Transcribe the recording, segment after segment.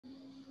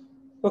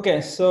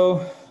Okay,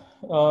 so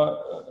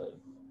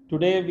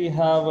today we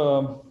have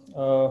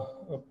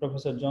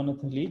Professor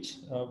Jonathan Leach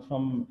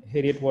from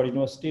Heriot-Watt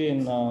University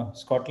in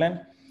Scotland.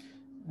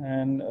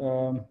 And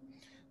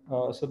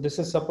so this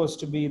is supposed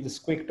to be this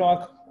QuiC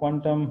Talk,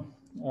 Quantum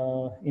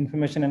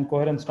Information and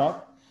Coherence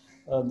Talk.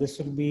 This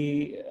will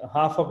be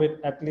half of it,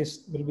 at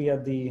least, will be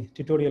at the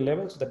tutorial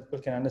level so that people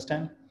can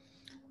understand.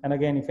 And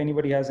again, if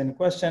anybody has any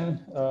question,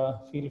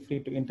 feel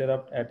free to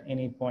interrupt at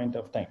any point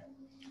of time.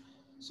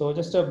 So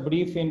just a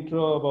brief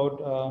intro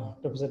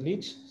about Professor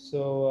Leach.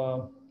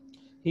 So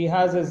he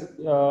has his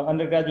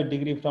undergraduate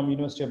degree from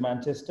University of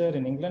Manchester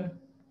in England.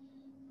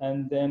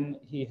 And then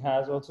he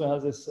also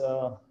has this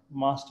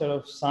Master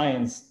of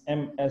Science,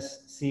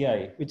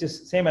 MSCI, which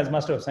is same as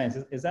Master of Science.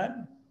 Is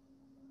that?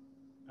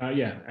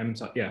 Yeah.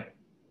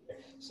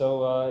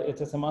 So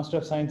it's a Master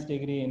of Science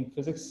degree in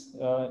physics.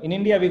 In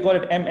India, we call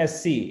it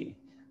MSc.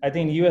 I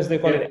think in US, they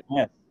call it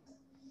MS.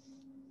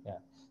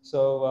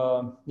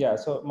 So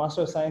so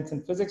Master of Science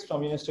in Physics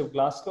from University of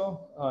Glasgow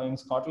in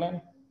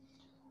Scotland.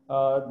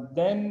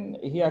 Then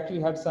he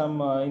actually had some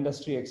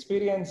industry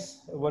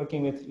experience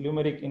working with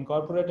Limerick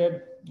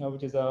Incorporated,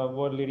 which is a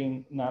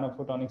world-leading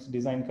nanophotonics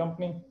design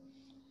company.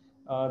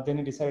 Then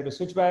he decided to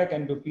switch back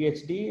and do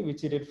PhD, which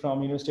he did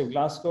from University of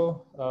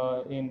Glasgow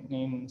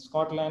in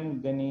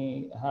Scotland. Then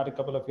he had a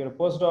couple of years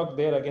postdoc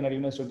there again at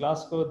University of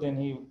Glasgow. Then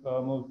he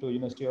moved to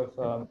University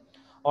of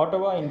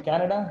Ottawa in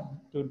Canada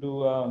to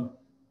do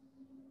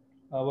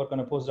work on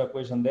a postdoc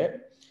position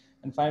there.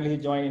 And finally, he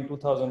joined in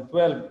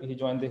 2012. He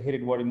joined the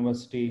Heriot-Watt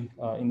University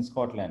in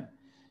Scotland,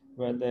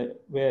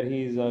 where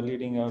he is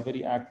leading a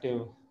very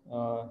active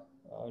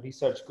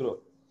research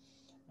group.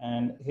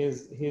 And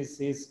his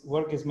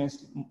work is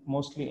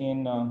mostly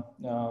in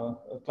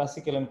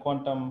classical and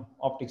quantum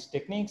optics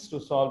techniques to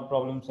solve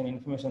problems in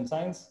information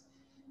science,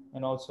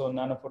 and also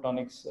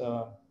nanophotonics,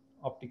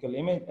 optical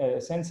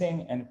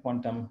sensing, and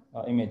quantum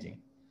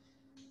imaging.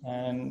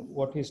 And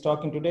what he's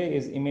talking today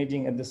is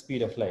imaging at the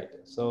speed of light.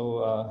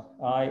 So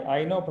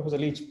I know Professor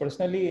Leach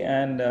personally,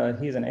 and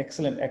he's an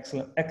excellent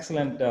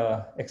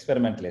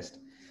experimentalist.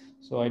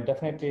 So I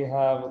definitely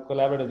have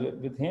collaborated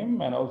with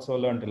him and also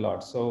learned a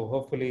lot. So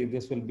hopefully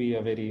this will be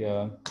a very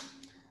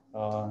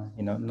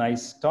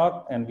nice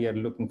talk, and we are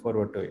looking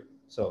forward to it.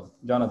 So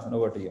Jonathan,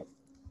 over to you.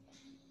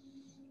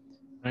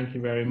 Thank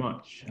you very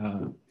much.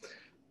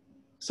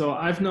 So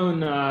I've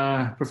known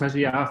Professor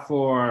Yah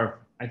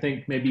for, I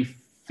think, maybe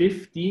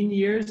 15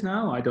 years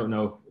now. I don't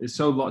know. It's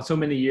so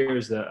many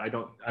years that I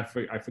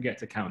forget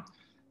to count.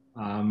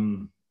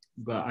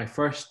 But I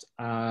first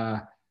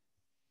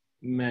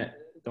met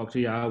Dr.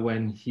 Yah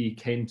when he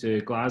came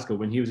to Glasgow,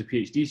 when he was a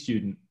PhD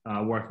student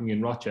working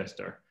in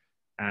Rochester.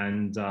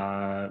 And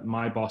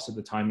my boss at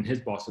the time and his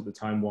boss at the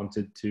time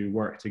wanted to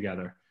work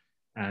together.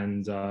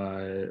 And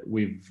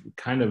we've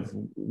kind of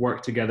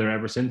worked together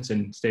ever since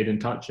and stayed in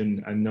touch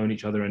and known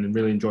each other and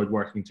really enjoyed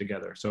working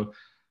together. So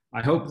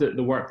I hope that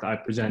the work that I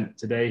present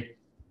today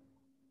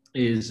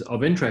is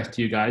of interest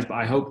to you guys, but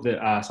I hope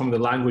that some of the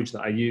language that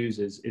I use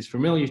is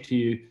familiar to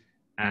you,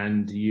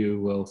 and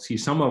you will see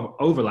some of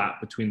overlap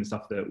between the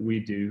stuff that we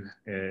do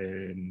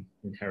in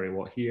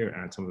Heriot-Watt here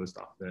and some of the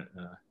stuff that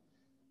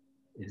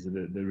is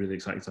the really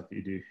exciting stuff that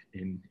you do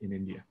in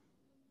India.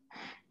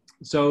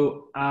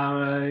 So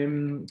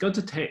I'm going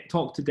to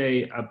talk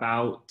today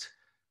about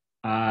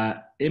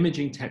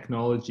imaging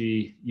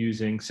technology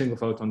using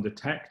single-photon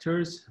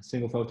detectors,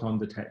 single-photon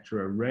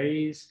detector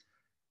arrays.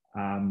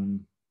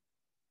 And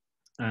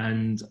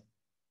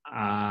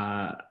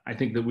I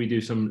think that we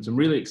do some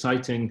really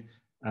exciting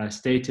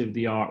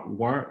state-of-the-art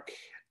work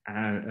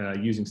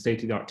using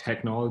state-of-the-art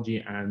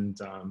technology and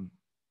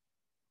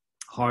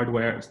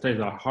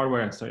state-of-the-art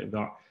hardware and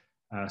state-of-the-art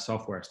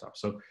software stuff.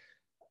 So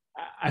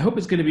I hope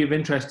it's going to be of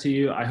interest to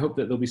you. I hope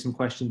that there'll be some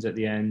questions at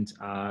the end,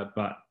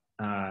 but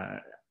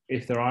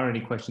if there are any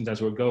questions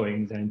as we're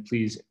going, then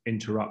please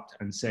interrupt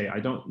and say. I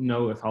don't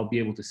know if I'll be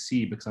able to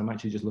see because I'm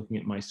actually just looking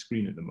at my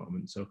screen at the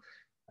moment. So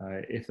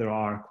if there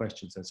are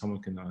questions, then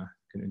someone can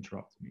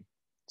interrupt me.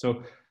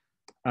 So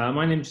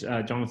my name's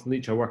Jonathan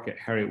Leach. I work at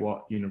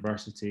Heriot-Watt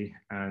University,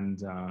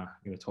 and I'm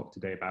going to talk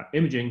today about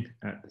imaging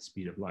at the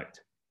speed of light.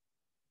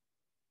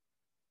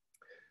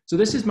 So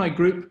this is my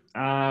group.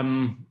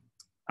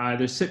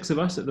 There's 6 of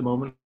us at the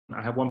moment.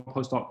 I have 1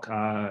 postdoc,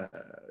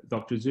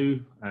 Dr.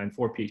 Zhu, and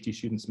 4 PhD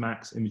students,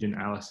 Max, Imogen,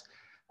 Alice,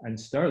 and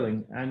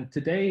Sterling. And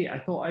today I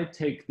thought I'd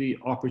take the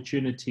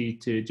opportunity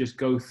to just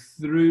go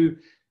through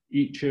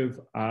each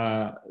of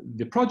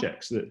the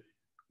projects that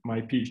my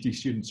PhD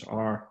students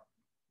are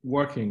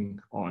working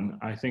on.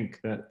 I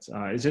think that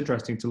it's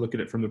interesting to look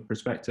at it from the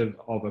perspective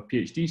of a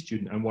PhD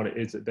student and what it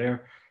is that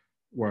they're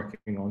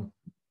working on.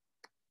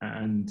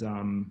 And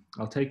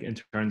I'll take it in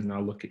turns and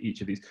I'll look at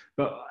each of these.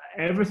 But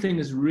everything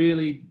is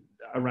really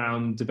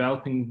around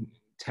developing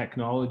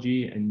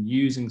technology and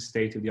using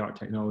state-of-the-art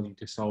technology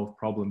to solve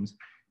problems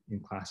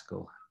in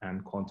classical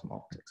and quantum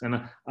optics. And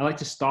I like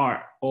to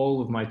start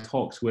all of my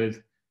talks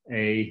with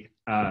an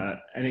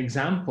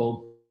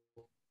example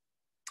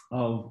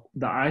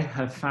that I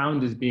have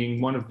found as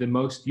being one of the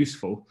most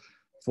useful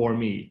for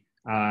me.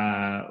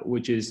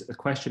 which is a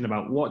question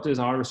about what does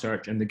our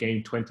research and the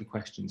game 20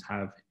 questions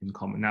have in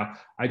common. Now,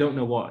 I don't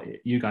know what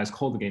you guys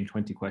call the game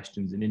 20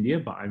 questions in India,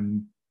 but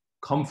I'm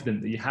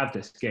confident that you have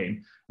this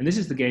game. And this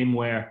is the game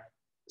where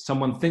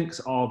someone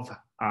thinks of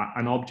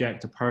an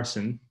object, a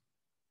person,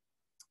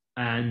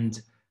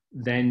 and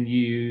then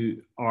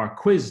you are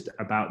quizzed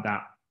about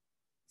that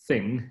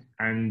thing,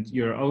 and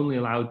you're only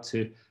allowed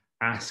to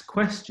ask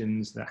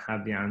questions that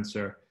have the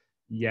answer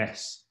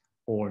yes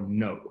or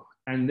no.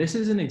 And this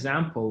is an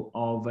example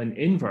of an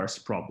inverse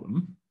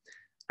problem.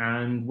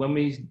 And when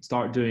we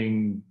start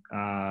doing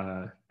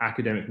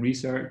academic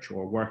research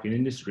or work in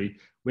industry,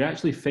 we're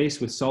actually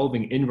faced with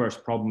solving inverse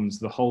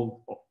problems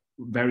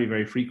very,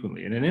 very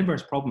frequently. And an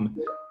inverse problem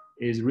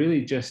is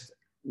really just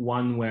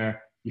one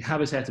where you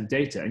have a set of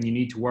data and you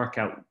need to work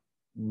out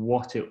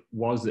what it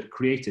was that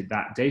created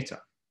that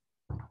data.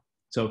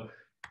 So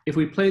if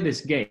we play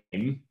this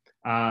game,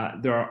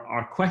 there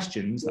are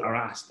questions that are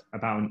asked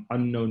about an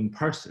unknown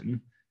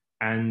person,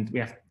 and we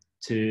have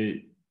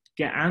to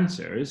get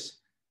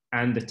answers,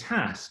 and the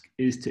task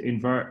is to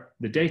invert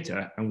the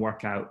data and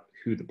work out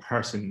who the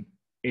person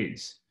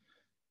is.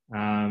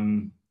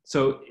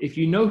 So if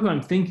you know who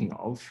I'm thinking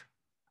of,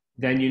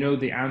 then you know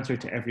the answer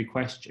to every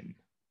question.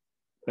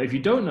 But if you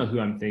don't know who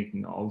I'm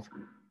thinking of,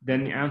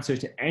 then the answer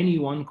to any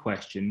one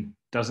question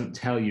doesn't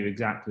tell you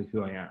exactly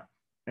who I am.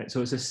 And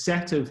so it's a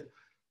set of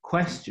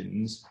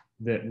questions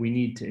that we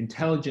need to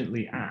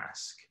intelligently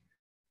ask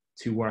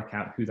to work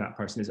out who that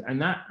person is.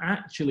 And that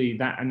actually,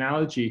 that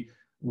analogy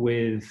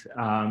with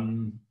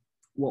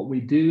what we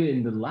do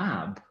in the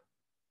lab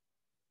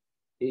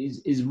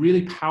is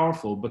really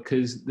powerful,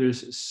 because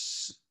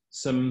there's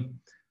some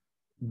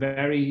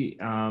very,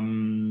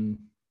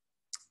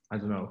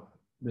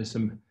 there's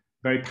some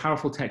very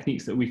powerful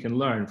techniques that we can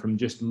learn from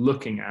just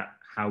looking at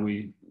how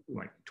we,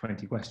 like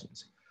 20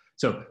 questions.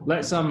 So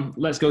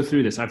let's go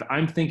through this.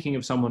 I'm thinking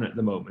of someone at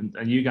the moment,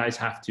 and you guys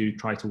have to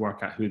try to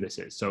work out who this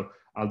is. So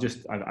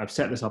I've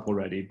set this up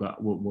already,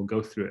 but we'll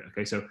go through it.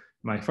 Okay, so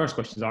my first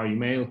question is, are you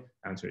male?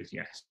 Answer is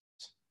yes.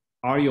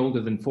 Are you older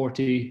than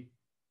 40?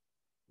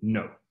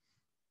 No.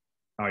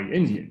 Are you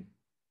Indian?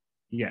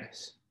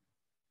 Yes.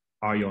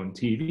 Are you on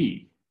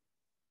TV?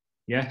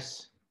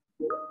 Yes.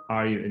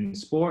 Are you in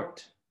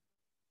sport?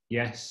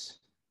 Yes.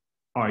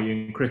 Are you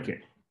in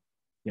cricket?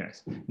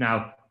 Yes.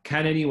 Now,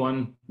 can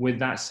anyone with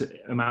that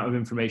amount of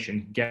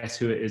information guess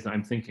who it is that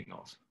I'm thinking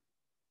of?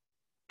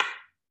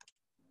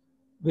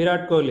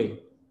 Virat Kohli.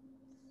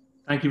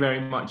 Thank you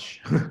very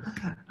much.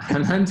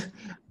 And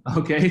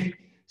okay,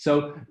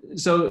 so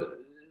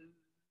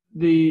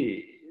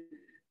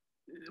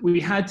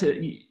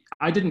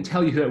I didn't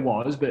tell you who it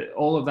was, but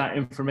all of that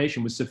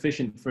information was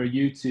sufficient for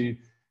you to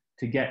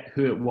get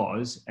who it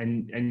was,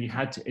 and you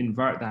had to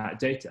invert that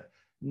data.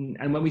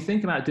 And when we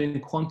think about doing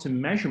quantum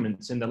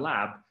measurements in the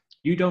lab,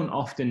 you don't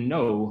often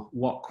know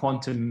what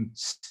quantum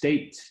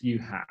state you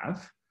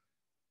have,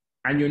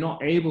 and you're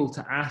not able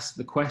to ask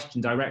the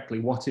question directly,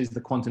 what is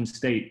the quantum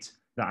state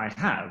that I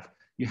have?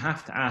 You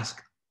have to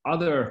ask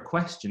other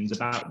questions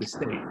about the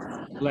state,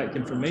 collect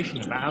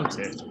information about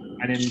it,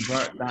 and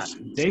invert that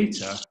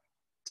data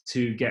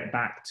to get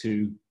back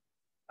to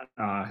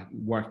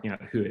working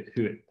out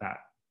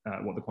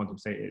what the quantum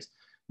state is.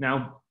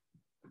 Now,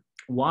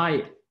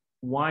 why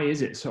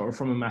is it sort of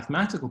from a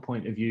mathematical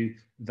point of view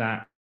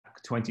that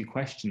 20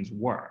 questions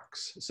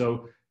works?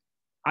 So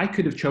I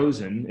could have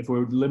chosen, if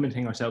we're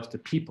limiting ourselves to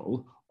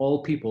people,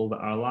 all people that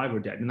are alive or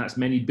dead, and that's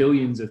many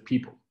billions of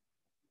people.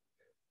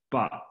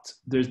 But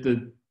there's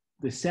the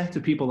set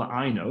of people that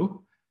I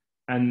know,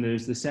 and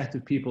there's the set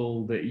of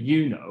people that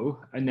you know,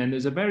 and then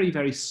there's a very,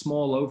 very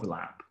small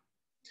overlap.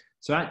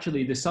 So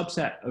actually the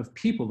subset of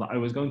people that I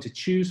was going to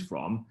choose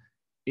from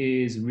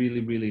is really,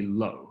 really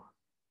low.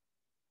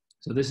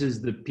 So this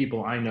is the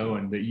people I know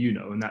and that you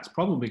know, and that's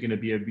probably going to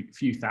be a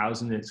few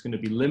thousand. It's going to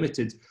be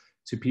limited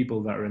to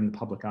people that are in the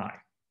public eye.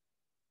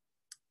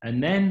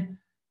 And then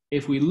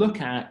if we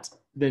look at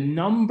the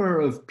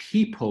number of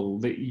people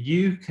that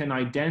you can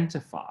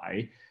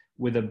identify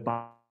with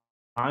a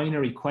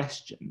binary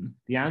question,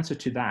 the answer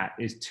to that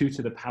is 2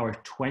 to the power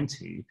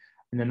 20,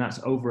 and then that's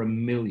over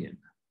 1 million.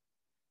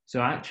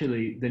 So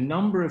actually, the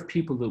number of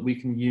people that we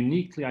can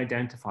uniquely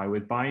identify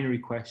with binary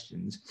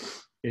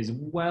questions is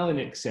well in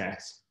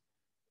excess,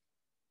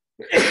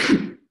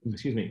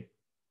 excuse me,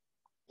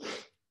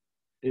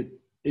 it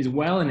is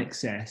well in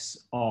excess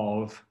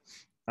of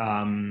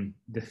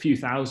the few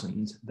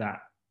thousand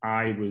that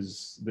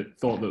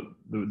thought that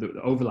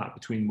the overlap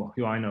between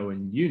who I know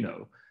and you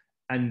know,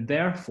 and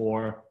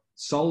therefore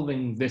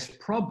solving this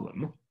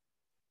problem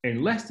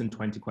in less than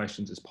 20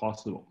 questions is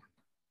possible.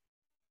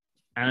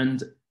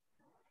 And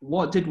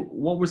what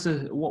was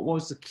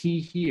the key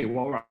here?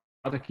 What were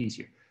other keys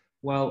here?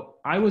 Well,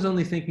 I was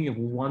only thinking of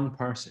one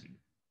person.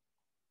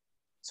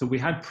 So we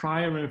had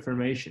prior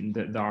information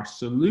that our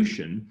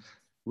solution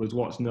was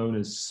what's known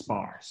as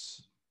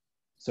sparse.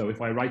 So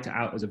if I write it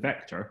out as a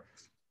vector,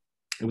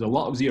 it was a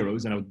lot of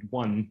zeros and I would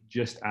 1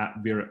 just at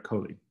Virat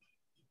Kohli.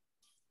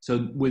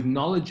 So with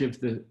knowledge of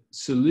the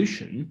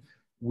solution,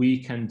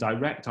 we can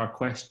direct our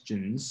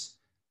questions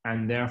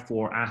and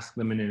therefore ask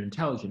them in an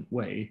intelligent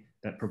way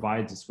that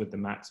provides us with the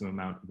maximum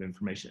amount of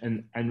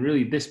information. And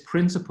really this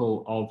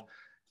principle of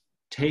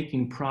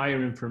taking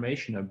prior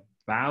information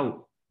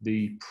about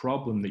the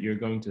problem that you're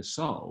going to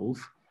solve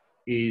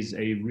is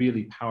a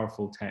really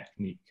powerful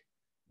technique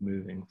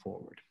moving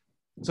forward.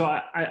 So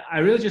I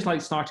really just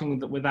like starting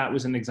with that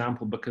as an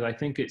example, because I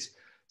think it's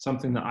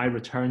something that I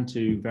return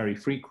to very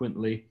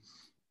frequently.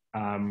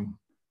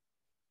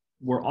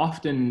 We're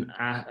often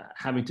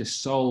having to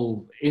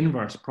solve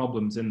inverse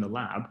problems in the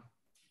lab,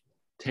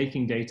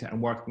 taking data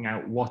and working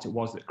out what it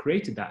was that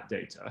created that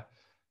data.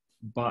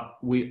 But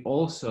we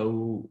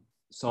also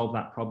solve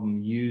that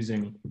problem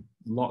using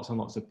lots and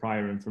lots of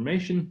prior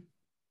information,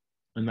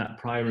 and that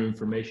prior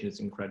information is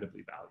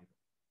incredibly valuable.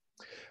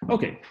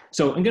 Okay,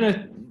 so I'm going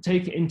to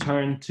take it in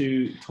turn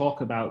to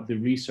talk about the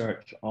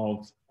research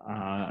of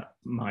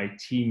my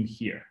team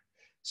here.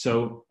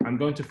 So I'm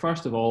going to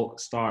first of all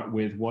start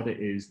with what it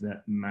is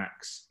that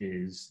Max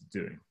is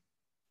doing.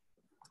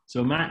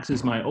 So Max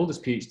is my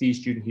oldest PhD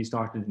student. He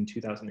started in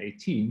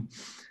 2018,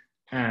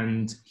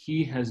 and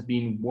he has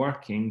been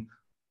working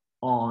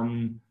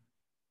on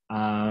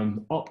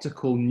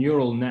optical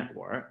neural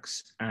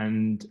networks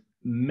and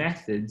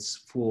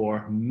methods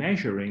for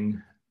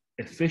measuring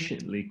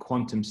efficiently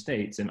quantum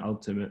states and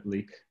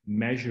ultimately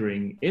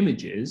measuring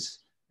images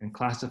and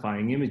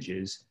classifying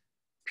images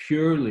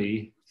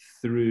purely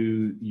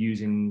through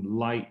using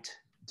light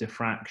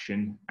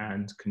diffraction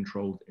and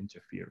controlled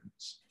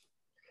interference.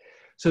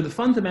 So the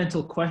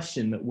fundamental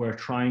question that we're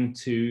trying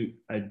to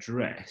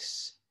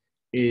address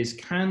is,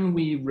 can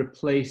we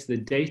replace the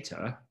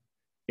data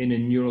in a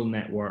neural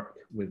network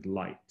with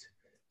light?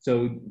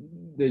 So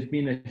there's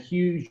been a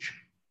huge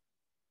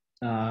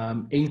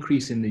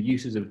increase in the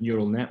uses of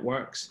neural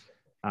networks.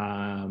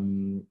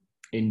 In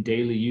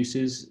daily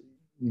uses,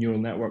 neural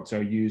networks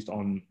are used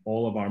on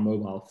all of our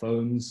mobile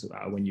phones.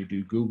 When you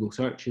do Google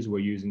searches, we're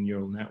using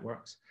neural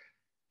networks.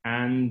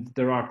 And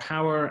there are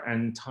power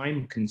and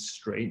time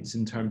constraints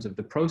in terms of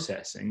the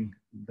processing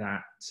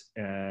that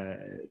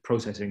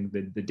processing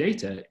the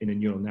data in a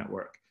neural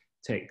network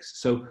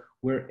takes. So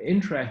we're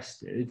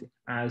interested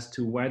as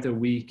to whether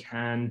we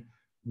can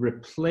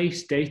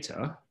replace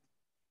data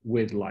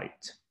with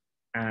light.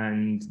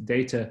 And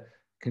data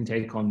can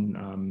take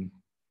on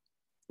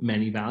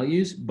many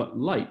values, but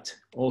light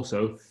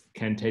also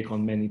can take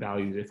on many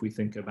values if we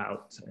think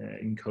about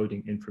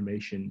encoding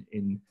information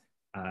in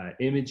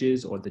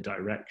images, or the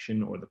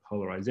direction, or the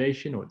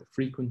polarization, or the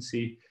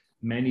frequency.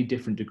 Many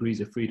different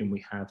degrees of freedom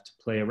we have to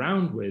play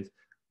around with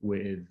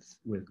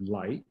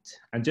light.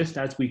 And just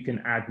as we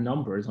can add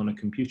numbers on a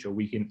computer,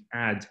 we can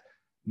add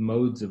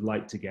modes of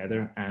light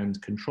together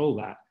and control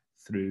that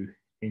through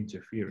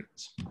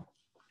interference.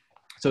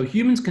 So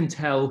humans can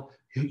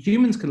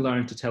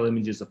learn to tell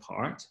images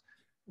apart,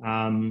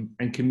 and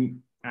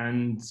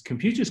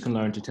computers can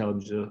learn to tell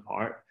images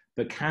apart,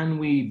 but can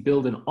we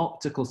build an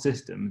optical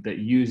system that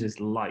uses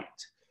light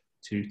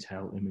to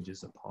tell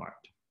images apart?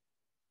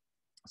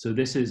 So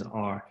this is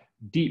our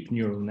deep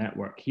neural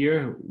network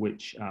here,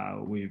 which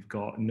we've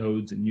got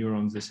nodes and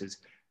neurons. This is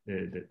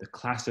the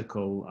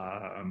classical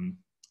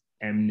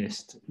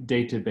MNIST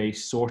database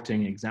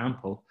sorting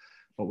example,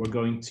 but we're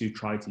going to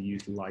try to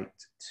use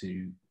light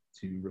to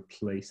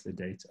replace the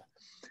data.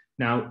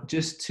 Now,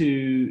 just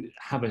to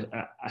have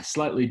a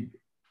slightly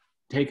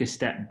take a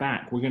step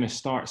back, we're going to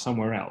start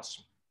somewhere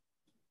else.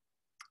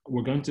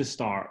 We're going to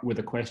start with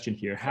a question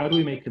here. How do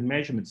we make a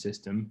measurement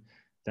system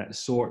that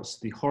sorts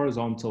the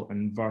horizontal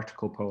and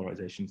vertical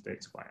polarization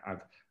states?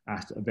 I've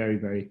asked a very,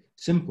 very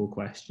simple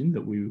question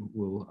that we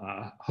will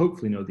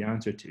hopefully know the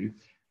answer to.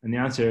 And the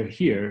answer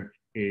here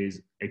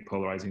is a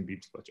polarizing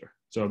beam splitter.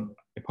 So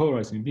a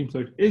polarizing beam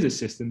splitter is a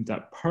system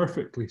that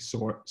perfectly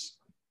sorts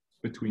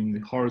between the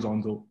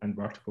horizontal and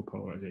vertical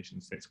polarization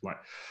states of light.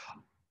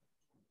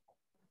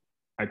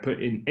 I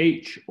put in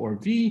H or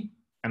V,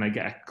 and I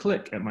get a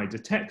click at my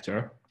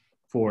detector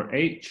for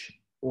H,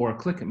 or a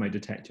click at my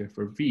detector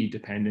for V,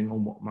 depending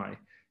on what my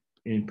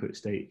input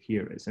state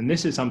here is. And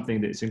this is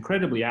something that's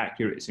incredibly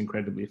accurate, it's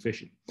incredibly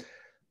efficient.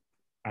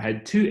 I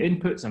had 2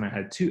 inputs and I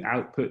had 2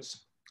 outputs,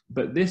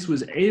 but this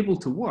was able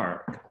to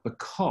work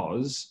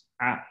because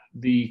at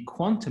the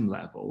quantum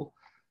level,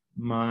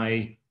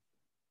 my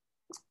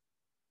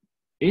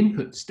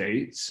input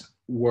states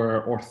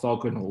were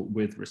orthogonal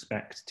with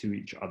respect to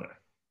each other.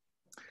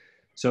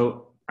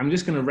 So I'm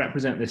just going to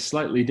represent this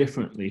slightly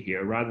differently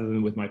here. Rather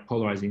than with my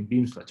polarizing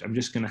beam splitter, I'm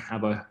just going to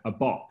have a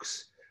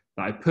box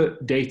that I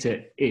put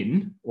data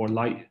in, or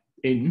light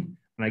in,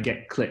 and I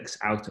get clicks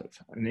out of.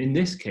 And in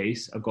this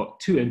case, I've got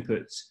 2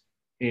 inputs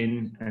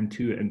in and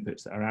 2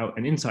 inputs that are out.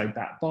 And inside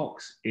that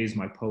box is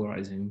my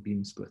polarizing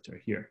beam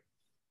splitter here.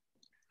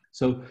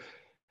 So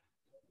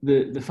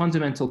the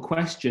fundamental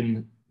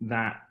question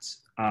that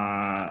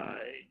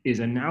is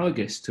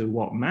analogous to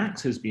what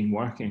Max has been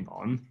working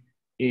on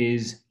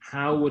is,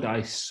 how would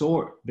I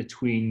sort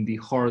between the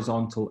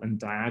horizontal and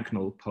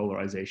diagonal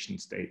polarization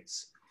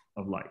states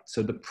of light?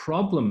 So the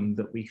problem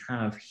that we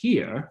have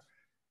here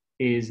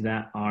is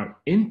that our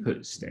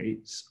input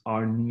states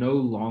are no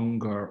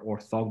longer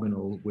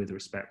orthogonal with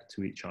respect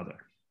to each other.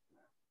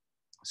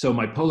 So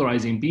my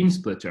polarizing beam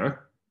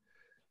splitter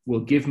will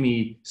give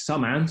me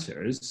some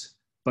answers,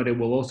 but it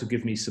will also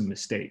give me some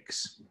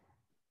mistakes.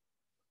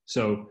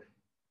 So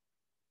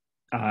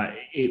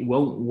it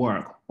won't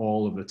work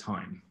all of the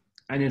time.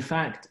 And in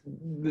fact,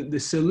 the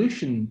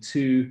solution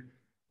to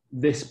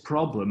this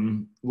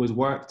problem was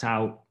worked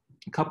out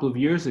a couple of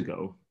years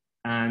ago.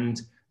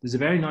 And there's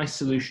a very nice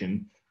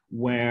solution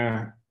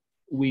where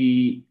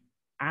we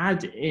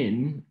add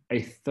in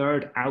a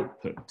third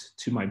output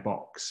to my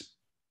box.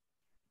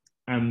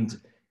 And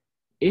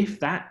if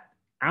that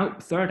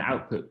third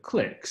output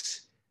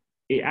clicks,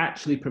 it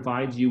actually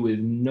provides you with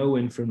no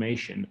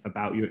information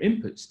about your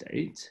input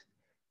state.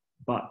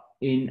 But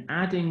in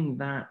adding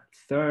that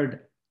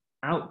third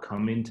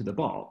outcome into the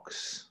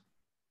box,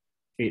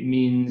 it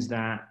means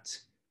that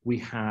we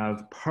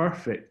have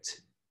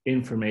perfect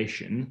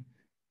information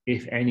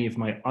if any of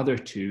my other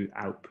two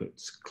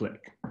outputs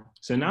click.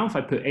 So now if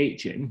I put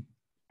H in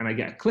and I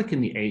get a click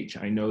in the H,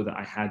 I know that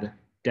I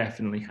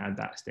definitely had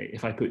that state.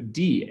 If I put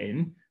D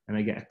in and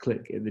I get a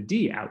click at the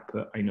D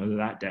output, I know that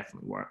that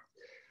definitely worked.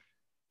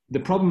 The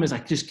problem is I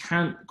just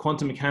can't,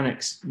 quantum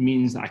mechanics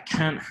means that I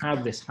can't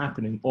have this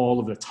happening all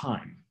of the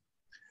time.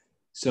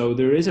 So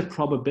there is a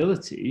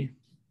probability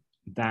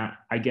that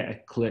I get a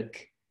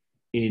click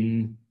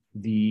in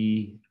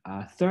the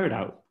third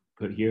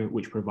output here,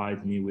 which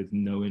provides me with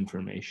no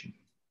information.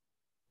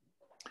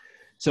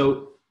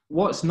 So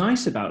what's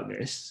nice about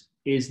this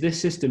is this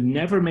system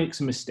never makes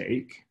a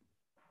mistake,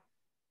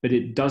 but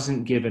it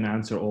doesn't give an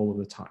answer all of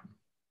the time.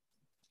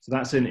 So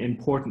that's an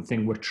important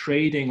thing. We're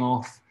trading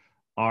off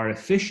our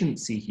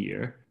efficiency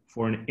here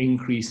for an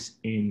increase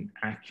in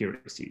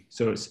accuracy.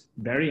 So it's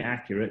very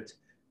accurate,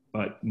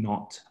 but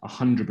not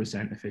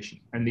 100%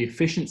 efficient. And the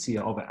efficiency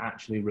of it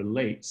actually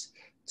relates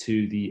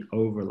to the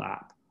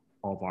overlap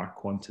of our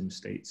quantum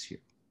states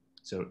here.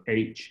 So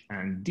H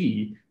and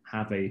D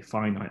have a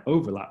finite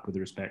overlap with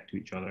respect to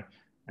each other,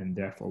 and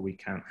therefore we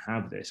can't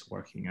have this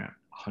working at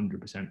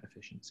 100%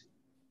 efficiency.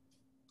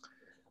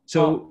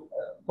 So,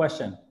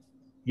 question.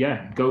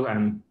 Yeah, go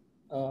and.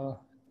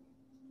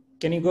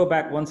 Can you go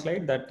back one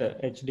slide, that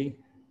HD?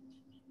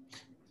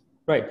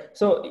 Right,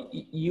 so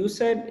you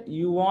said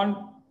you want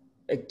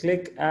a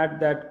click at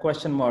that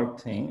question mark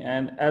thing,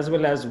 and as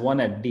well as one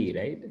at D,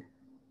 right?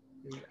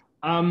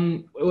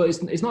 Well,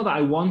 it's not that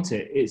I want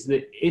it. It's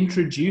that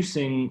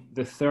introducing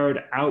the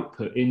third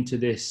output into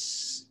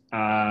this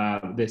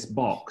this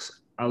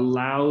box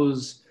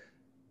allows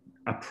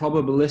a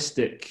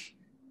probabilistic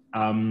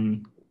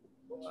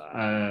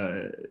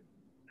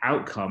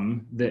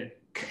outcome that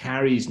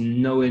carries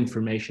no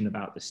information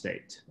about the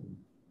state.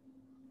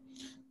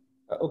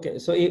 Okay,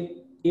 so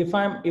if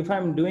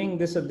I'm doing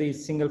this at the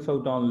single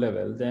photon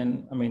level,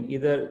 then I mean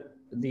either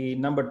the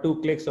number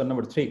 2 clicks or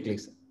number 3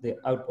 clicks, the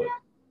output.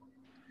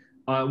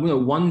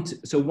 Well,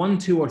 so 1,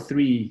 2, or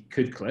 3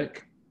 could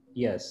click.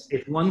 Yes.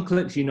 If 1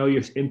 clicks, you know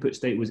your input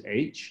state was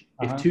H.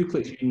 If 2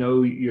 clicks, you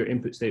know your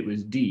input state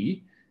was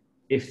D.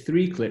 If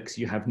 3 clicks,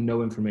 you have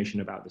no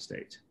information about the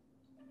state.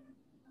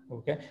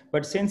 Okay,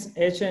 but since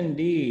H and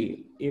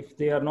D, if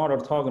they are not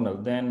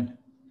orthogonal, then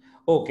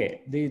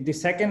okay, the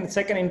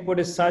second input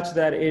is such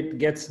that it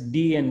gets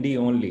D and D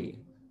only.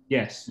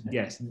 Yes,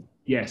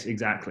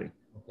 exactly.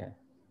 Okay.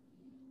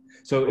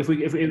 So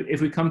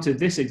if we come to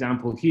this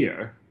example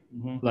here,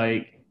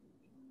 like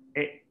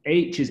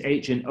H is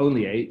H and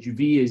only H,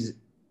 V is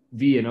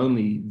V and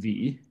only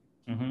V,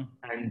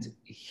 and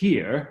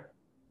here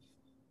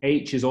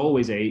H is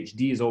always H,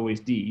 D is always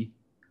D.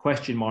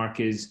 Question mark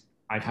is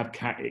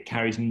it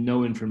carries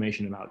no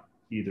information about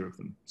either of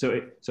them. So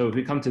if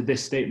we come to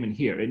this statement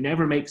here, it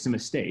never makes a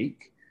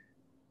mistake,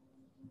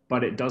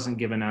 but it doesn't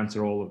give an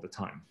answer all of the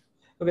time.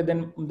 Okay,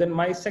 then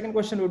my second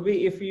question would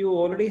be, if you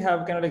already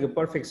have kind of like a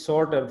perfect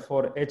sorter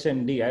for H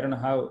and D, I don't know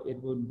how it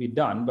would be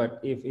done, but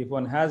if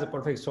one has a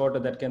perfect sorter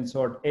that can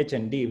sort H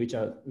and D, which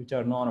are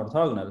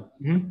non-orthogonal,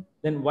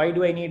 then why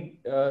do I need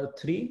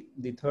 3,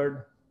 the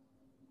third?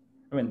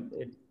 I mean,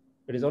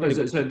 it is already.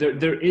 So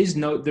there is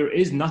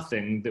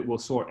nothing that will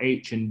sort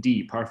H and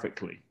D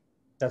perfectly.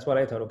 That's what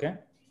I thought. Okay.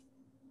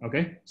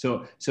 Okay.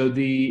 So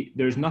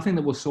there's nothing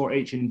that will sort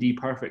H and D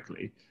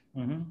perfectly.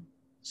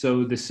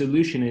 So the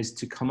solution is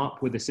to come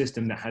up with a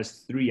system that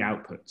has 3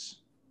 outputs.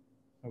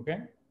 Okay.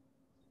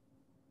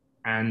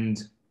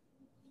 And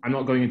I'm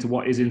not going into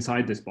what is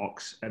inside this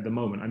box at the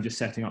moment. I'm just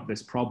setting up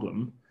this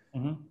problem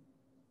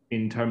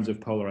in terms of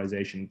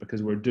polarization,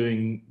 because we're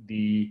doing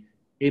the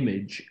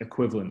image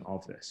equivalent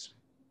of this.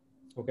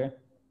 Okay.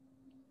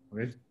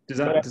 Okay. Does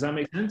that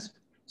make sense?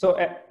 So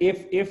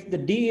if the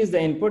D is the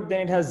input,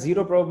 then it has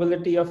 0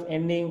 probability of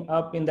ending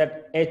up in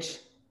that H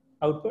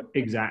output?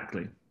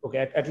 Exactly.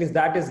 Okay, at least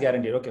that is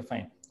guaranteed. Okay,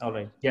 fine. All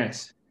right.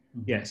 Yes,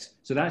 yes.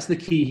 So that's the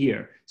key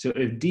here. So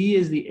if D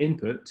is the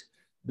input,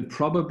 the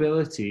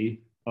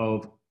probability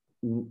of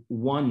output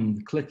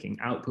 1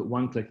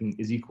 clicking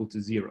is equal to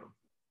 0.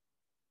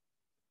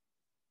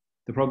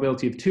 The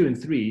probability of 2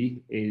 and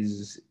 3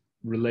 is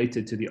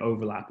related to the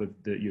overlap of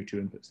your two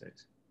input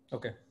states.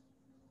 Okay.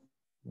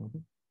 Okay.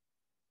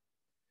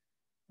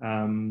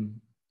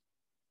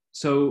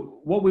 So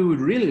what we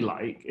would really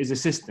like is a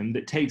system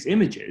that takes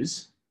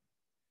images,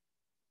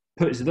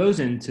 puts those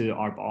into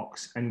our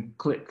box, and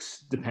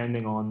clicks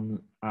depending on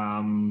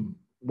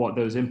what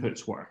those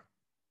inputs were.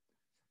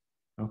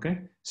 Okay,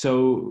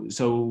 so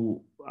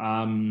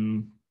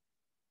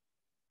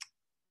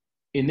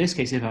in this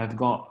case, if I've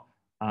got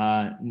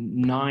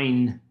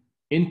 9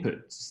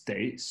 input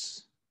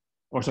states,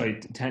 or sorry,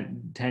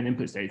 10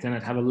 input states, then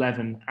I'd have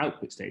 11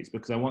 output states,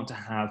 because I want to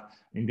have,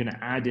 I'm going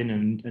to add in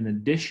an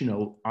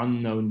additional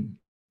unknown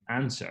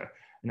answer,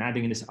 and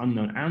adding in this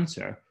unknown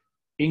answer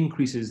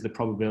increases the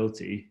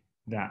probability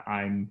that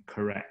I'm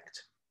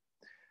correct.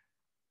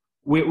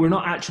 We're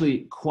not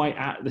actually quite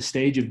at the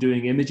stage of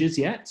doing images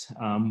yet.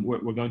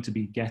 We're going to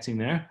be getting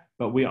there,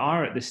 but we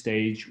are at the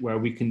stage where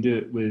we can do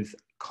it with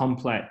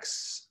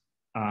complex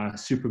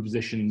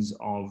superpositions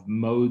of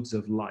modes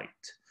of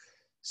light.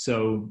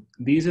 So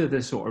these are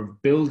the sort of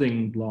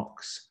building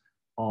blocks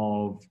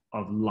of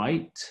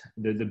light,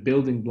 the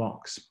building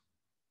blocks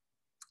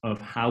of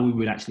how we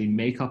would actually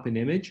make up an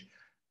image.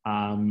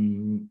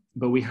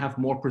 But we have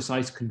more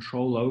precise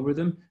control over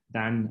them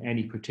than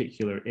any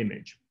particular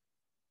image.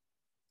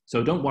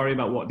 So don't worry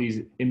about what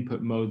these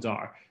input modes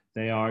are.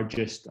 They are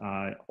just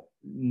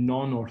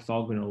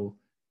non-orthogonal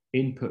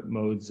input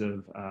modes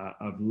of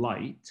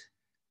light.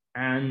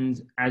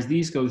 And as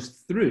these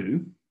goes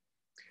through,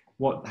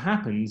 what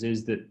happens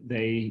is that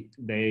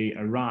they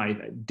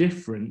arrive at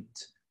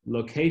different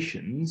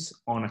locations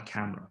on a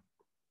camera.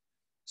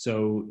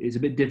 So it's a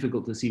bit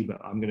difficult to see,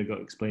 but I'm going to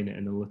go explain it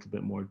in a little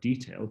bit more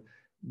detail.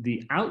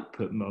 The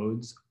output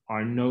modes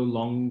are no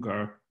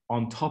longer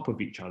on top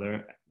of each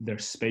other, they're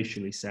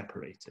spatially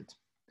separated.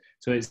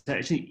 So it's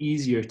actually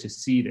easier to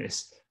see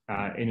this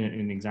in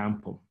an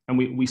example. And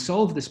we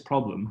solve this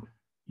problem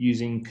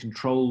using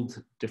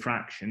controlled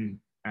diffraction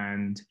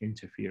and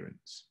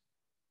interference.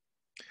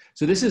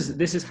 So this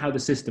is how the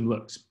system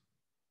looks.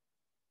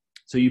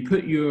 So you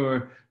put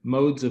your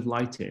modes of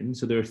light in.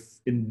 So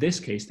in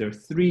this case, there are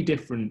 3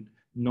 different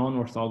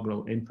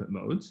non-orthogonal input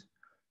modes,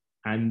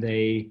 and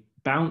they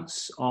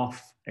bounce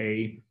off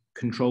a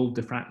controlled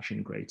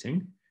diffraction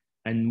grating.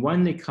 And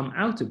when they come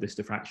out of this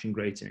diffraction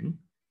grating,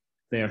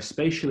 they are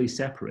spatially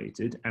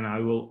separated, and I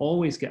will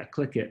always get a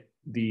click at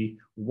the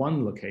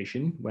 1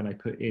 location when I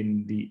put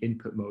in the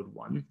input mode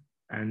 1,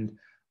 and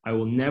I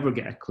will never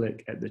get a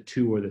click at the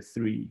 2 or the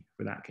 3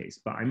 for that case,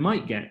 but I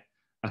might get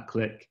a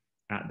click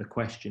at the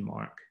question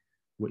mark,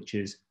 which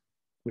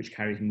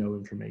carries no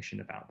information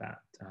about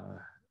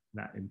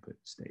that input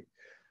state.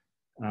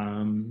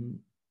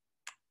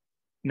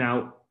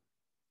 Now,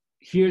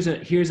 here's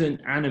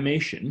an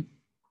animation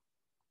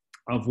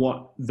of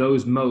what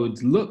those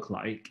modes look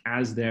like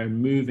as they're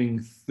moving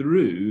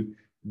through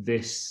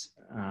this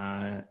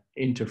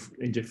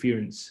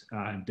interference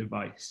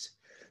device.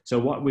 So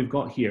what we've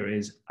got here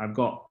is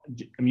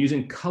I'm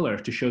using color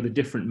to show the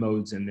different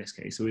modes in this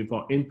case. So we've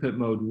got input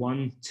mode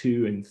 1,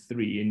 2, and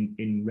 3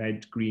 in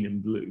red, green,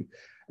 and blue,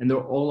 and they're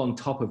all on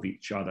top of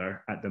each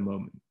other at the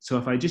moment. So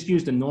if I just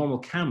used a normal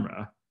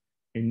camera,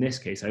 in this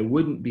case, I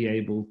wouldn't be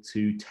able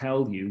to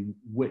tell you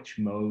which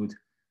mode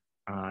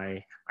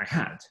I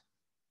had.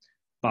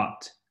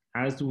 But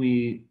as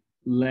we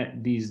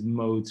let these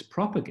modes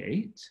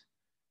propagate,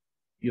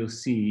 you'll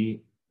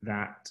see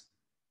that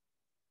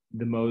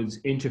the modes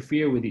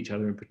interfere with each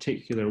other in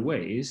particular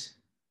ways,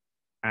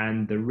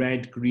 and the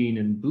red, green,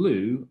 and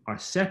blue are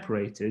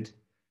separated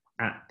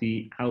at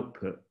the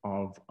output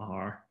of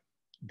our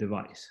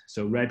device.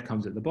 So red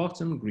comes at the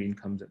bottom, green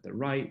comes at the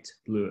right,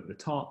 blue at the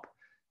top,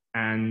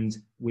 and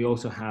we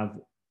also have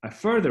a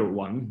further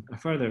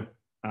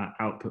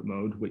output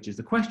mode, which is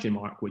the question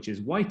mark, which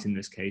is white in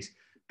this case,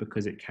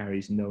 because it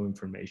carries no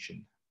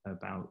information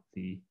about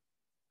the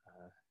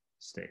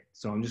state.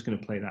 So I'm just going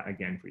to play that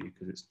again for you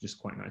because it's just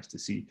quite nice to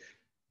see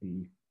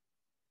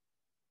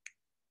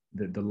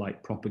the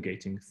light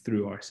propagating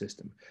through our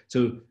system.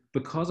 So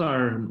because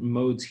our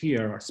modes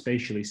here are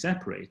spatially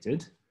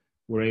separated,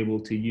 we're able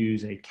to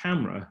use a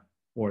camera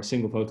or a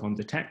single photon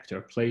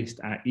detector placed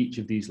at each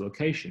of these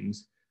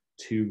locations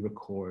to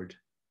record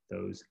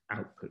those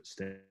output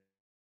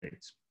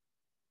states.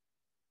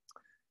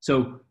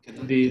 So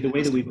the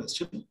way that we...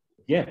 Question?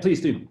 Yeah, please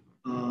do.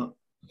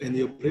 In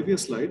your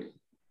previous slide,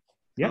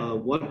 yeah.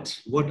 What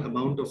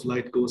amount of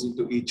light goes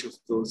into each of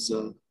those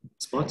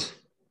spots?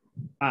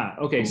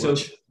 Okay. So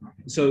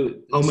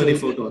how many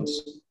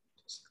photons?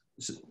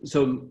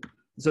 So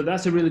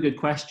that's a really good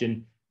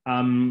question.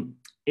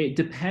 It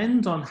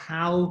depends on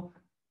how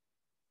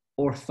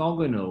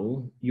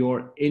orthogonal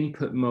your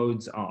input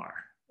modes are,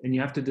 and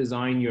you have to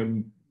design your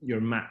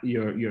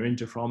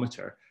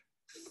interferometer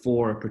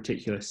for a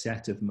particular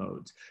set of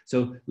modes.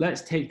 So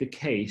let's take the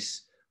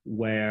case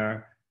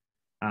where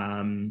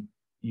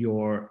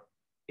your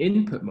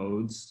input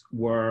modes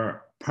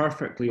were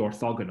perfectly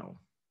orthogonal.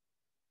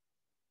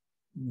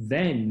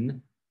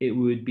 Then it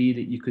would be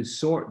that you could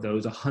sort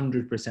those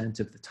 100%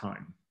 of the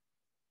time.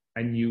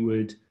 And you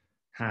would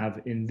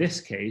have, in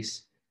this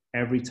case,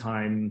 every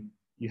time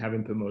you have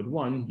input mode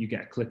 1, you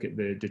get a click at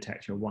the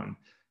detector 1.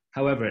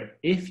 However,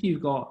 if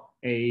you've got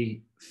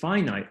a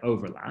finite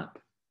overlap,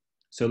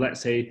 so let's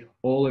say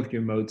all of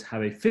your modes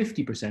have a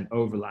 50%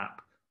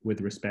 overlap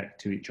with respect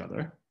to each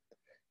other,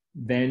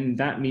 then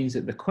that means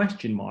that the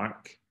question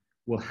mark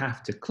will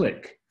have to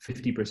click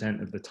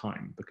 50% of the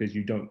time, because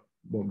you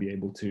won't be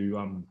able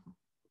to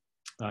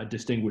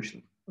distinguish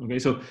them. Okay,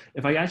 so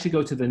if I actually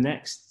go to the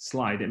next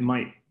slide, it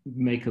might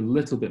make a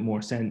little bit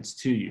more sense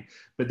to you.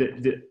 But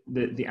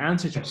the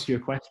answer to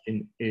your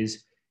question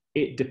is,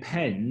 it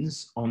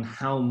depends on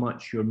how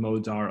much your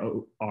modes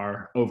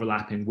are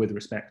overlapping with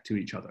respect to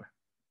each other.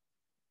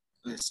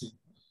 I see.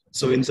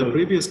 So in the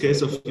previous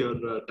case of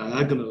your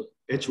diagonal,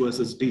 H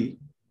versus D,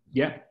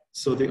 yeah.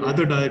 So the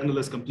other diagonal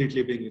is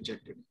completely being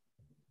ejected.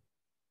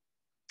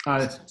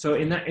 So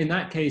in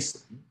that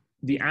case,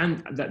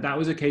 that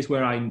was a case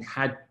where I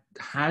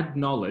had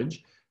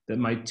knowledge that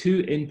my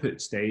two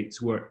input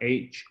states were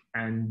H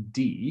and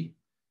D,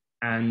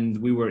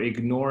 and we were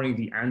ignoring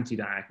the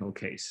anti-diagonal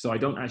case. So I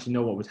don't actually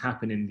know what would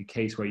happen in the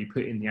case where you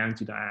put in the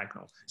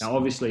anti-diagonal. Now,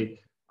 obviously,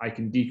 I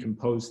can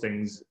decompose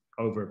things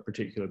over a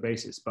particular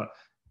basis, but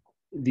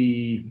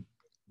the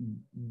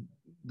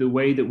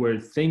way that we're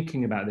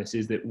thinking about this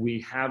is that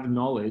we have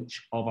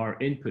knowledge of our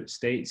input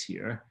states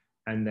here,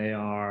 and they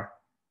are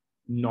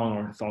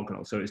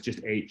non-orthogonal. So it's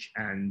just H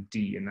and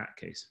D in that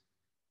case.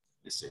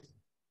 I see.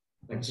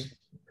 Thanks.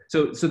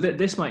 So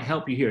this might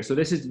help you here. So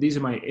these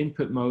are my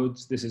input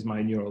modes. This is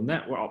my neural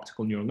network,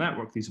 optical neural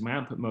network. These are my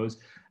output modes,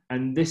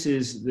 and this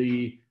is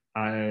the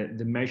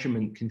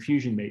measurement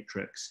confusion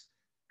matrix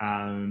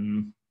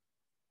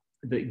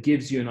that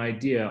gives you an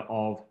idea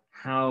of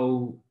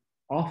how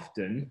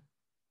often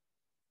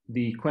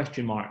the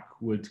question mark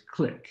would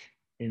click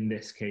in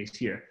this case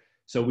here.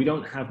 So we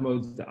don't have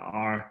modes that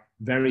are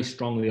very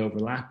strongly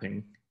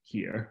overlapping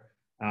here,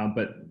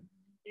 but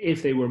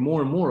if they were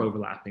more and more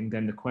overlapping,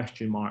 then the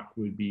question mark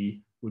would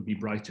be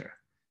brighter.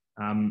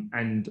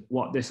 And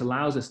what this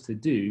allows us to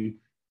do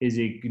is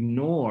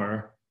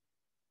ignore,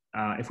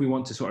 if we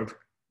want to sort of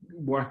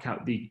work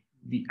out the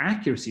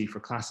accuracy for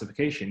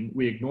classification,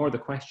 we ignore the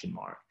question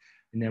mark,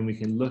 and then we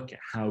can look at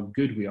how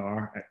good we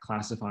are at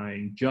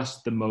classifying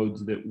just the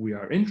modes that we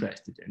are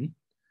interested in,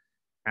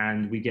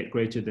 and we get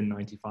greater than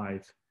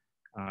 95%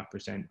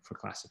 for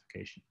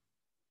classification.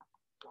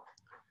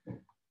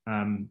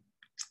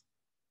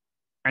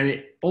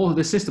 And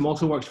the system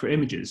also works for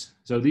images.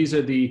 So these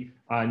are the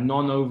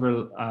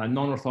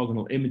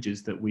non-orthogonal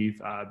images that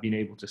we've been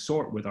able to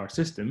sort with our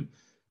system.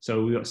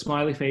 So we've got a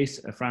smiley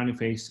face, a frowning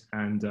face,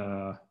 and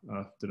I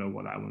don't know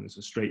what that one is,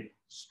 a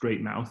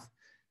straight mouth.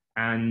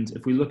 And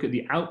if we look at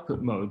the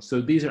output modes, so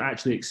these are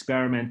actually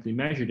experimentally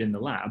measured in the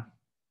lab,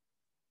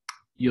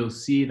 you'll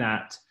see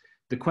that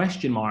the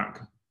question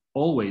mark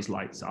always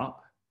lights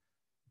up,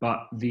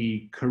 but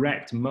the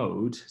correct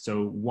mode,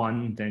 so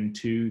 1, then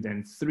 2,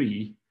 then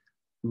 3,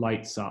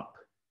 lights up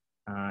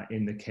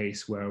in the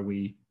case where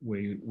we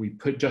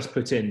just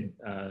put in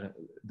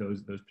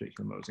those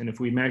particular modes. And if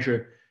we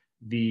measure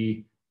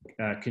the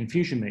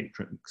confusion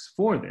matrix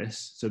for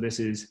this, so this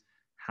is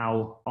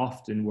how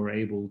often we're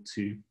able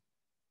to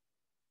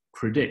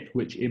predict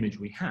which image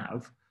we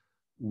have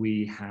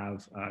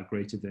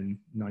greater than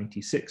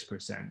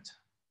 96%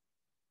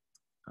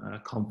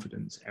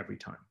 confidence every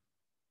time.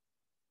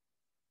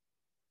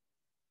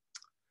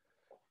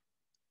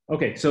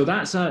 Okay, so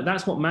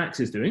that's what Max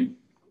is doing.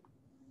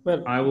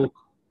 Well, I will.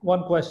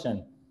 One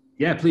question.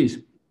 Yeah, please.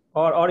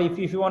 Or if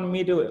you want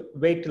me to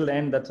wait till the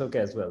end, that's okay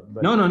as well.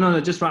 But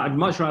No. Just I'd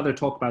much rather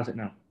talk about it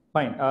now.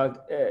 fine.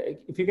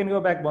 If you can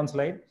go back one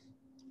slide.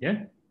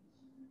 Yeah.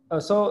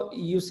 So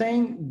you're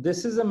saying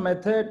this is a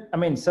method. I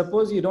mean,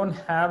 suppose you don't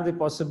have the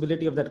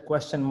possibility of that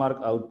question mark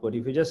output.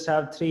 If you just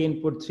have 3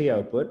 input, 3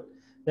 output,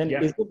 then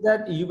is it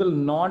that you will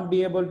not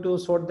be able to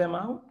sort them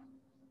out?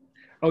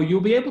 Oh,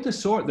 you'll be able to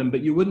sort them,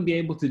 but you wouldn't be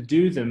able to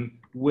do them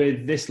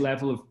with this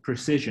level of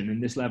precision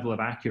and this level of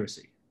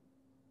accuracy.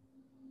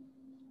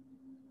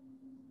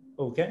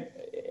 Okay.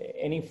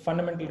 Any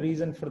fundamental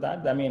reason for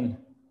that? I mean,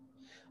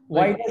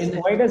 why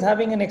does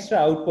having an extra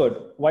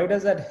output, why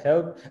does that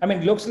help? I mean,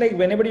 it looks like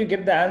whenever you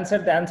get the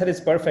answer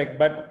is perfect,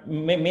 but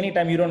many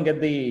times you don't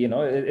get the,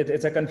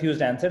 it's a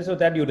confused answer, so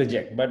that you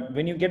reject. But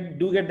when you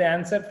do get the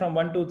answer from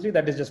 1, 2, 3,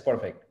 that is just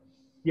perfect.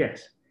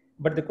 Yes.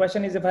 But the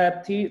question is, if I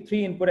have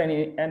three input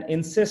and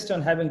insist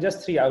on having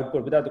just 3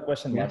 output without the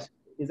question mark,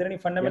 is there any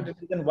fundamental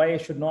reason why I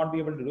should not be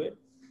able to do it?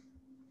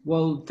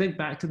 Well, think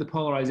back to the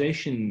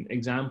polarization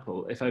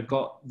example. If I've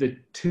got the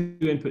 2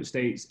 input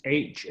states,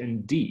 H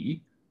and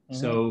D,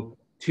 so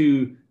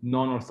 2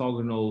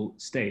 non-orthogonal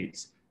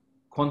states,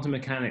 quantum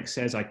mechanics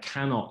says I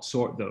cannot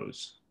sort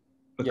those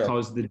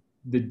because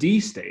the D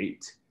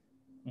state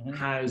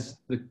has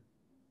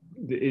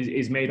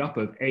is made up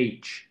of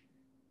H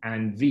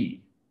and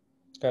V.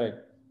 Correct.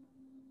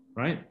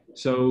 Right.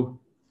 So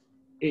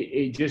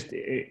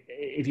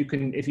if you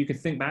can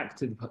think back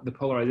to the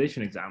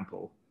polarization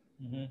example,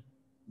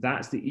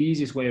 that's the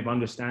easiest way of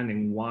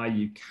understanding why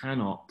you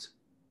cannot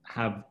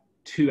have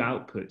two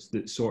outputs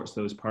that sorts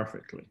those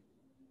perfectly.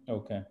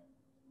 Okay.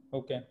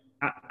 Okay.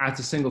 At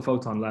a single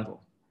photon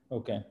level.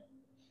 Okay.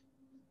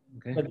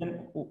 Okay. But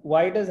then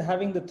why does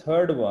having the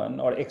third one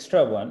or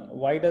extra one,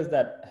 why does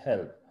that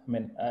help? I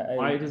mean,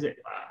 Why does it?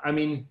 I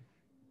mean,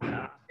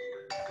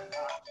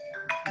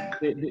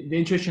 the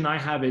intuition I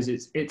have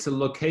is it's a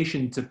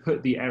location to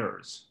put the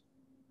errors.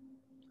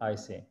 I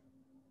see.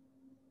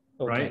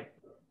 Okay. Right.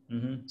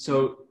 Mm-hmm.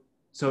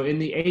 So in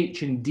the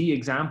H and D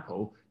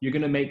example, you're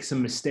going to make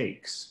some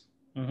mistakes.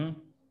 Mm-hmm.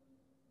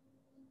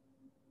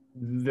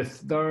 The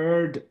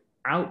third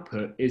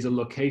output is a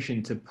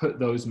location to put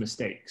those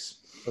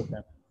mistakes.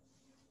 Okay.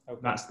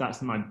 Okay.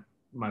 That's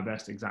my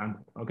best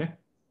example. Okay.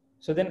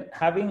 So then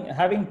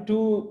having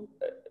two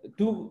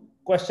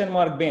question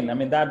mark bin, I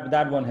mean,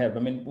 that won't help. I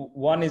mean,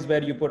 one is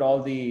where you put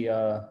all the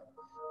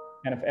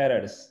kind of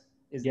errors.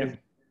 Yep.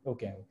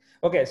 Okay.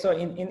 Okay. So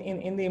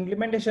in the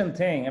implementation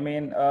thing, I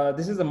mean,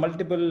 this is a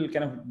multiple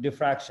kind of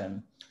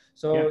diffraction.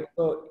 So, yeah.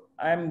 So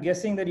I'm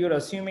guessing that you're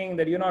assuming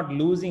that you're not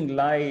losing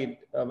light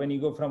when you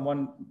go from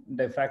one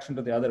diffraction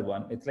to the other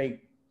one. It's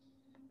like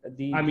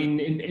I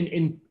mean,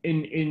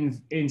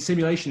 in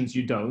simulations,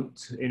 you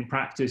don't. In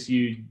practice,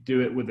 you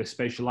do it with a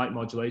spatial light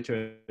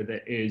modulator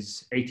that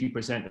is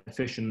 80%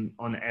 efficient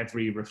on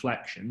every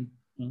reflection.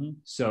 Mm-hmm.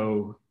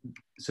 So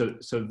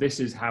this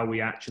is how we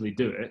actually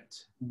do it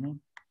mm-hmm.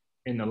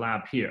 in the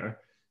lab here.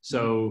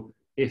 So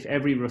if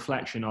every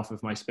reflection off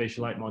of my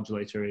spatial light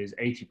modulator is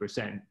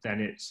 80%, then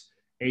it's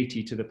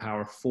 80 to the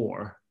power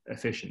 4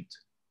 efficient.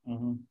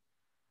 Mm-hmm.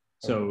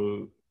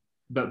 So,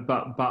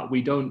 but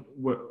we don't,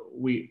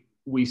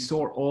 we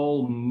sort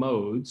all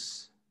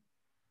modes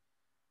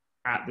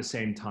at the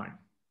same time.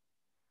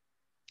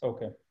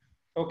 Okay.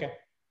 Okay.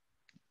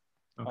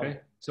 Okay.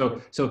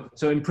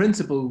 So in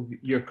principle,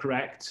 you're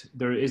correct.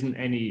 There isn't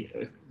any.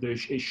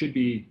 It should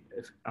be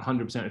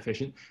 100%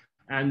 efficient.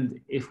 And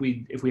if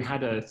we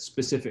had a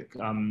specific,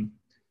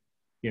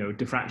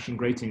 diffraction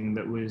grating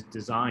that was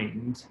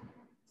designed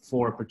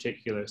for a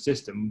particular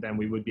system, then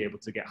we would be able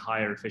to get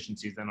higher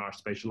efficiencies than our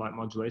spatial light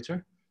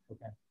modulator.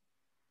 Okay.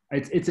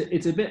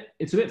 It's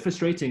a bit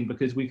frustrating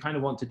because we kind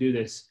of want to do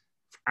this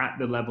at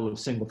the level of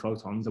single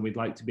photons, and we'd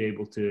like to be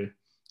able to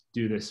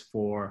do this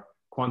for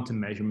quantum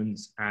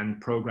measurements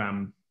and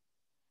program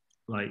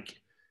like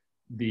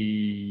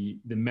the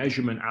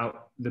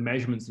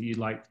measurements that you'd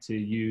like to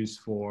use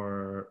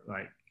for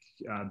like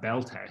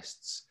Bell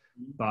tests,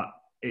 but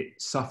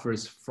it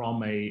suffers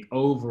from a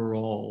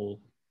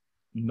overall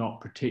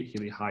not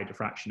particularly high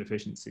diffraction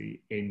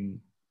efficiency in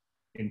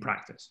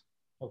practice.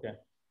 Okay.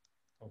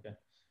 Okay.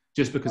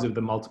 Just because of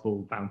the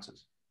multiple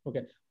bounces.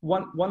 Okay.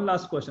 One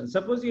last question.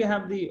 Suppose you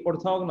have the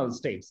orthogonal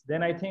states,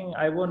 then I think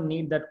I won't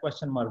need that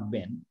question mark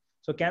bin.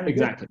 So can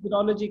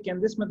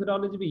this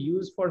methodology be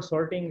used for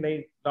sorting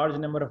like large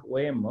number of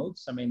OM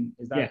modes? I mean,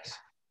 is that?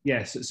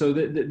 Yes. So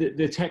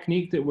the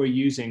technique that we're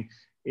using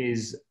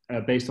is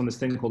based on this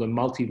thing called a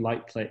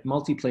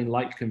multi-plane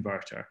light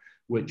converter,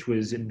 which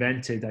was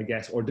invented, I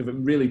guess, or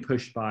really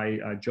pushed by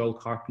Joel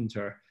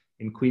Carpenter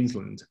in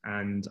Queensland.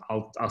 And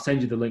I'll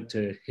send you the link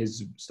to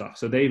his stuff.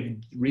 So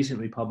they've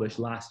recently published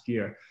last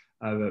year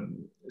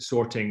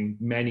sorting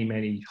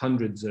many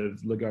hundreds of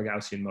Laguerre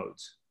Gaussian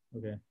modes.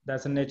 Okay,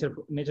 that's a nature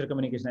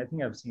communication. I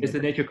think I've seen it's the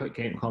nature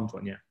comms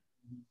one, yeah.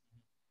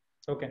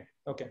 Okay.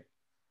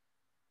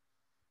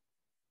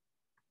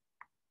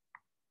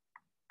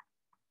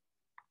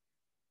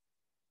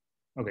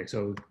 Okay,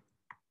 so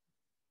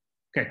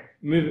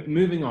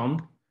moving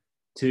on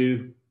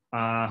to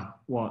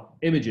what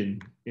Imogen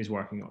is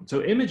working on.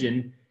 So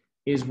Imogen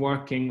is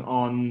working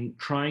on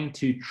trying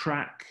to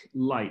track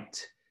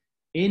light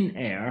in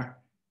air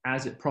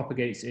as it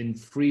propagates in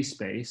free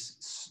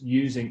space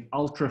using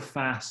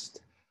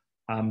ultra-fast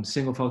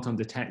single photon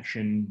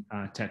detection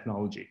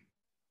technology.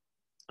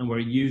 And we're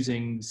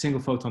using single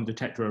photon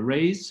detector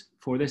arrays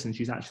for this, and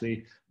she's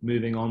actually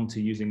moving on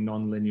to using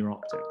nonlinear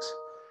optics.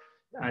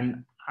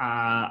 And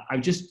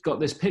I've just got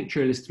this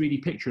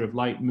 3D picture of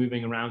light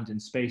moving around in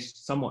space,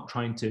 somewhat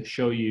trying to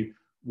show you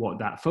what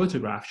that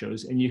photograph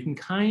shows. And you can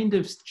kind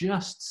of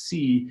just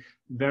see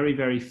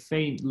very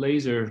faint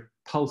laser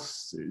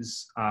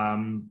pulses.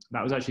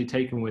 That was actually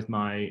taken with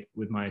my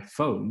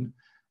phone.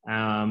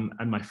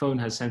 And my phone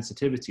has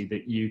sensitivity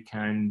that you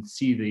can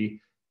see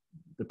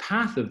the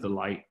path of the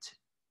light,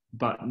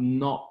 but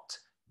not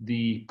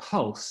the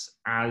pulse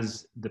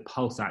as the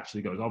pulse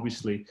actually goes.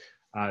 Obviously,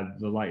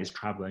 the light is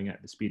traveling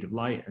at the speed of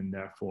light, and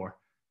therefore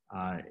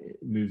it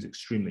moves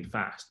extremely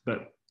fast.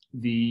 But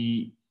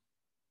the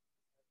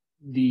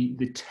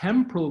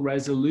temporal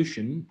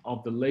resolution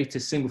of the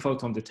latest single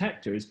photon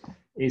detectors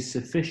is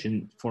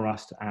sufficient for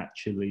us to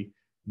actually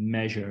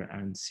measure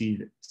and see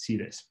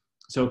this.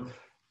 So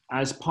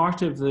as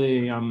part of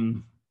the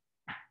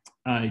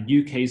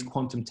UK's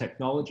quantum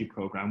technology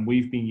program,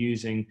 we've been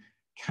using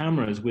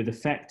cameras with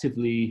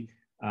effectively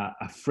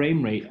a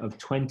frame rate of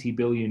 20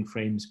 billion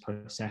frames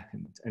per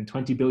second. And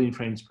 20 billion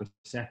frames per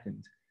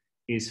second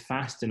is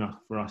fast enough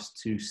for us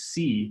to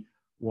see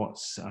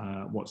what's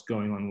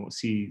going on,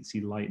 see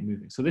light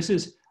moving. So this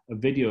is a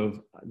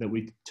video that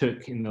we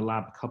took in the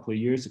lab a couple of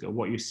years ago,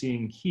 what you're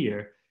seeing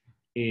here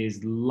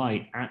is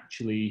light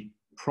actually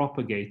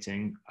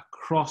propagating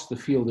across the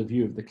field of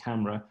view of the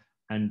camera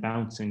and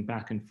bouncing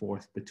back and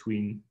forth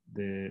between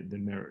the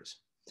mirrors.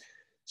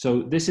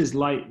 So this is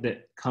light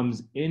that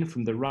comes in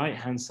from the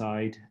right-hand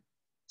side,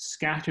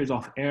 scatters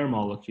off air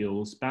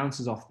molecules,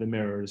 bounces off the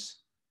mirrors,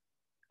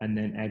 and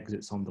then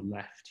exits on the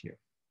left here.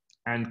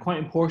 And quite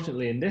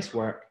importantly in this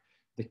work,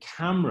 the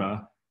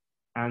camera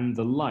and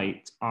the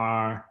light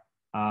are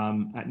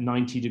at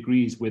 90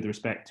 degrees with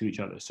respect to each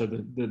other. So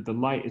the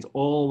light is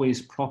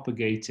always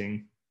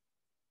propagating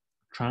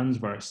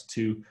transverse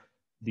to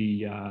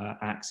the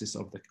axis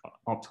of the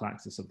optical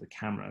axis of the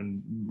camera.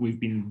 And we've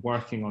been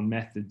working on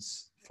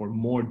methods for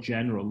more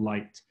general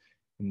light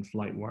in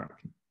flight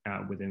work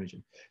with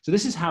imaging. So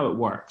this is how it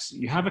works.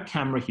 You have a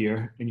camera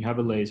here and you have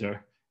a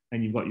laser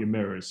and you've got your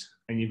mirrors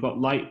and you've got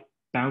light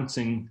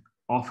bouncing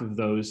off of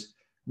those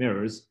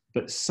mirrors,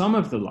 but some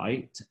of the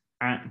light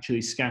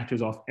actually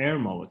scatters off air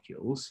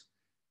molecules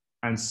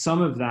and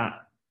some of that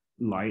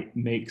light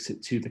makes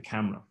it to the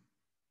camera.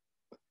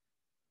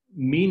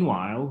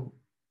 Meanwhile,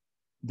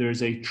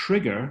 there's a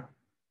trigger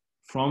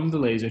from the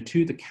laser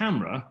to the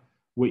camera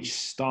which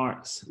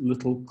starts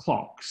little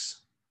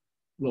clocks,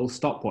 little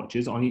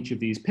stopwatches on each of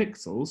these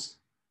pixels.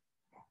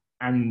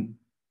 And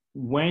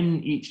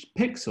when each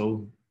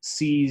pixel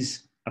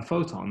sees a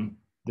photon,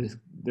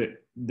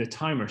 the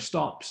timer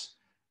stops,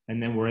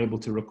 and then we're able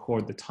to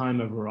record the time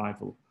of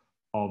arrival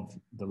of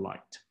the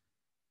light.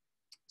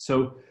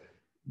 So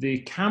the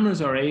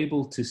cameras are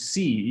able to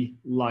see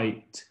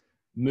light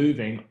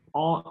moving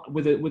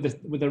with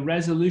a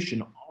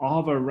resolution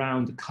of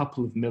around a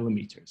couple of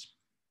millimeters.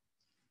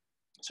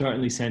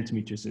 Certainly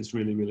centimeters is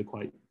really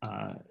quite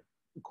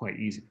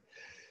easy.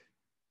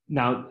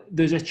 Now,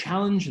 there's a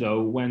challenge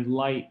though when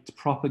light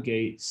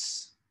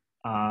propagates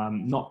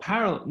not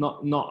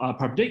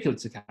perpendicular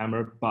to the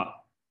camera, but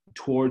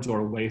towards or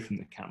away from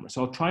the camera.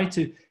 So I'll try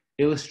to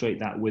illustrate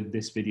that with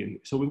this video here.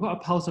 So we've got a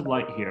pulse of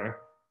light here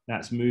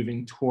that's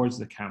moving towards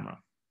the camera.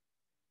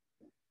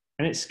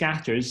 And it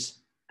scatters,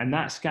 and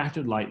that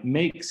scattered light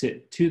makes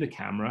it to the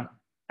camera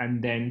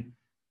and then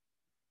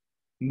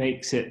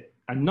makes it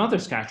another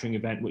scattering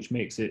event which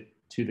makes it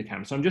to the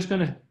camera. So I'm just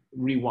going to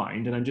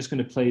rewind and I'm just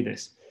going to play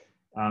this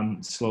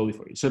slowly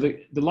for you. So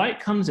the light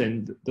comes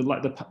in,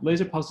 the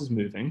laser pulse is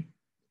moving.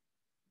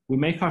 We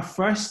make our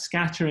first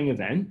scattering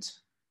event,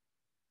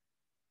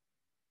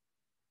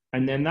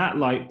 and then that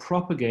light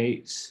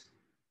propagates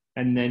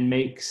and then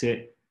makes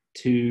it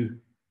to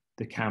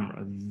the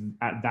camera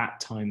at that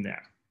time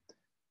there.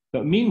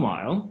 But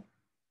meanwhile,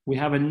 we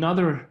have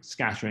another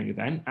scattering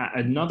event at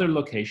another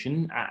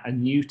location at a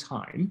new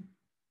time,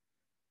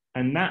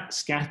 and that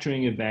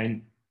scattering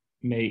event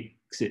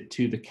makes it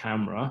to the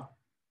camera,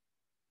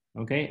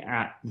 okay,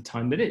 at the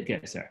time that it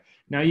gets there.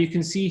 Now you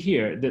can see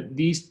here that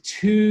these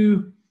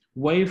two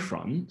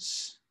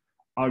wavefronts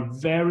are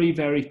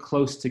very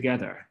close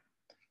together.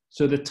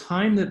 So the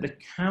time that the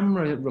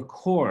camera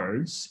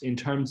records in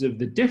terms of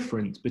the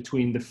difference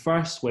between the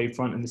first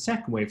wavefront and the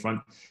second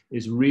wavefront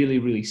is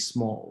really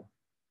small,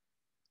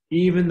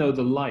 even though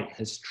the light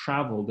has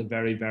traveled a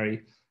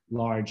very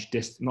large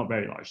distance, not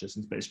very large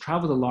distance, but it's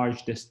traveled a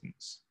large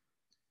distance.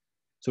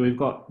 So we've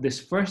got this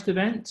first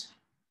event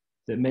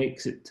that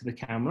makes it to the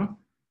camera.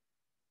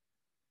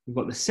 We've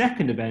got the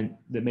second event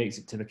that makes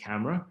it to the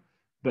camera,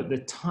 but the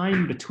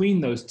time between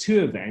those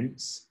two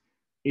events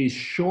is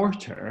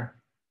shorter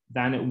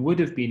than it would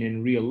have been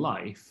in real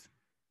life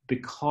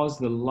because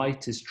the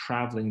light is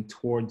traveling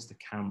towards the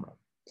camera.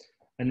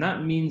 And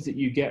that means that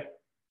you get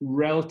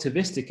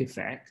relativistic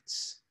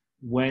effects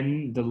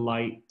when the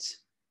light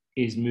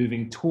is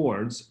moving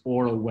towards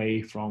or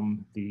away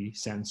from the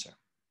sensor.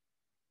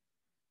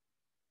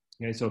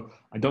 Okay, so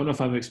I don't know if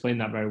I've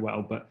explained that very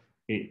well, but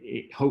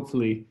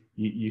hopefully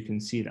you can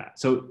see that.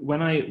 So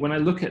when I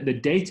look at the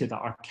data that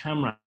our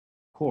camera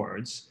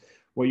records,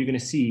 what you're going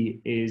to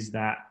see is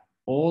that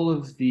all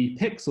of the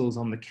pixels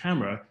on the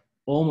camera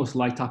almost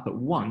light up at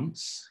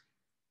once.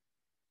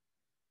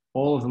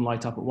 All of them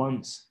light up at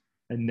once,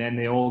 and then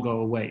they all go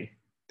away,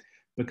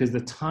 because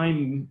the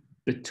time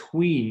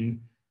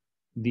between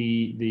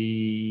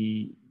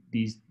these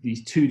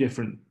two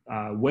different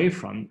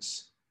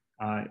wavefronts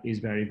is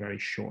very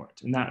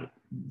short, and that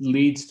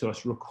leads to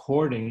us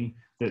recording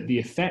that the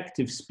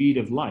effective speed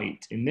of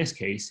light in this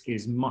case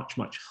is much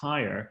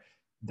higher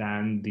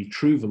than the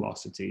true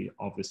velocity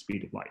of the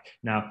speed of light.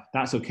 Now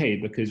that's okay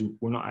because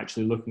we're not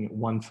actually looking at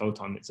one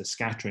photon, it's a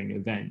scattering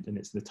event and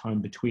it's the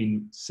time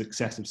between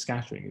successive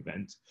scattering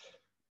events,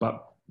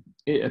 but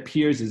it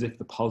appears as if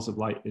the pulse of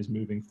light is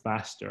moving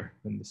faster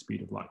than the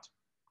speed of light.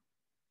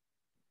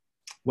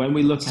 When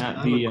we look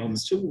at the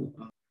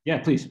yeah,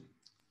 please.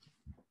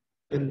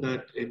 In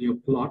your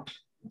plot,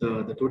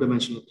 the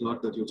two-dimensional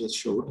plot that you just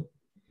showed,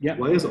 yeah,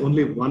 why is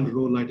only one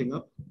row lighting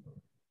up?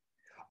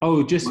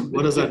 Oh, just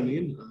what does that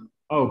mean?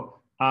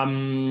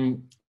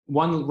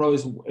 One row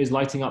is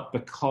lighting up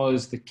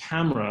because the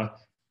camera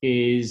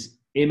is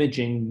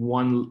imaging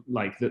one,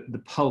 like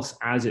the pulse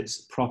as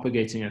it's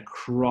propagating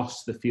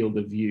across the field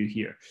of view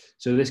here.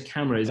 So this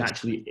camera is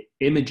actually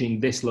imaging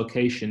this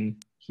location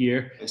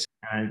here.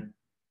 And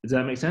does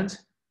that make sense?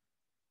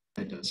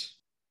 It does.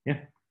 Yeah.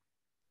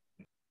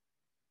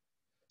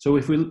 So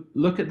if we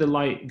look at the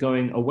light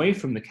going away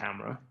from the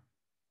camera,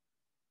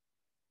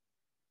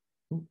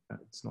 oh,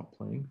 it's not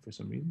playing for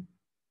some reason.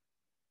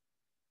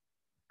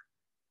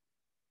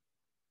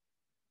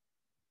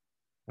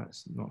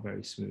 That's not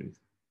very smooth.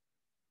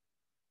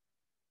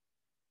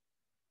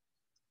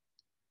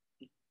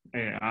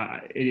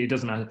 It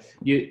doesn't matter.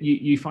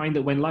 You find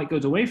that when light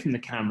goes away from the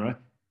camera,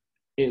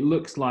 it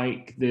looks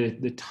like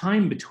the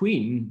time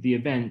between the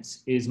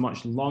events is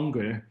much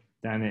longer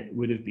than it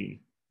would have been,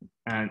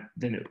 and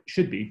than it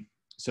should be.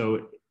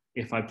 So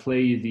if I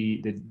play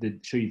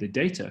show you the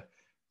data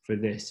for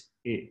this,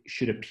 it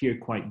should appear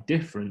quite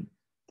different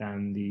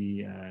than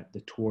the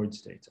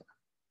towards data.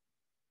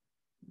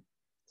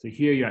 So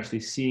here you're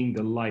actually seeing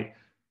the light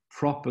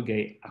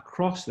propagate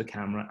across the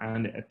camera,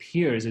 and it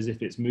appears as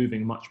if it's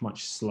moving much,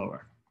 much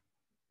slower.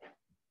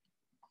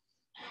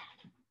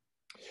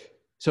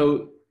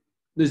 So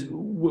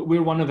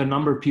we're one of a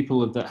number of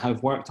people that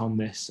have worked on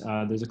this.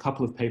 There's a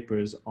couple of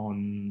papers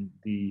on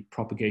the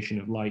propagation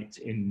of light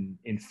in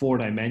 4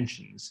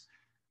 dimensions,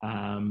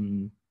 where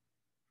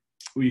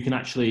you can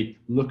actually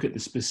look at the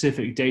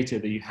specific data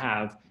that you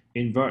have,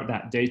 invert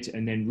that data,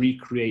 and then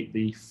recreate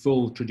the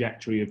full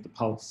trajectory of the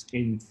pulse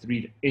in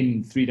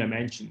three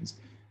dimensions,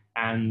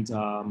 and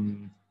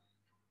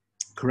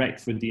correct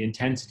for the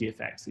intensity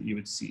effects that you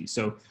would see.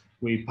 So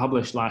we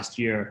published last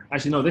year,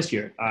 actually no, this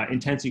year,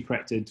 intensity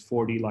corrected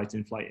 4D light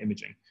in flight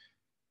imaging,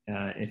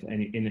 if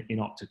any, in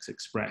Optics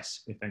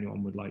Express, if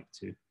anyone would like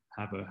to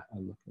have a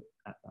look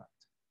at that.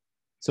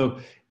 So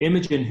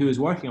Imogen, who is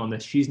working on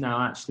this, she's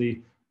now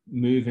actually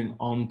moving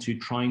on to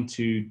trying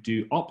to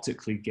do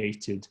optically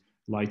gated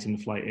light in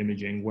flight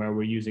imaging, where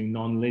we're using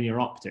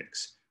nonlinear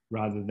optics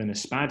rather than a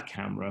SPAD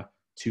camera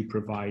to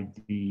provide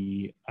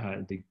the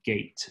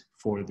gate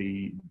for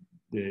the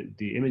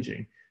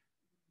imaging.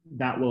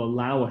 That will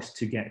allow us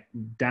to get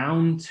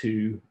down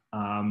to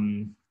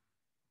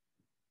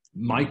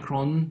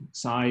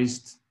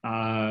micron-sized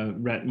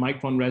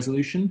micron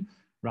resolution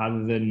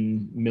rather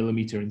than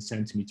millimeter and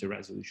centimeter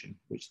resolution,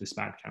 which the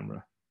SPAD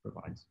camera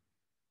provides.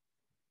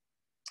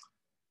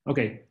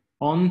 Okay,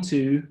 on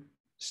to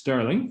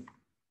Sterling.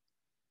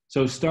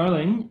 So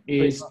Sterling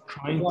is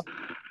trying to...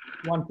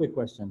 One quick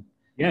question.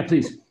 Yeah,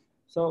 please.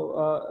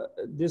 So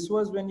this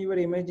was when you were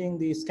imaging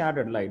the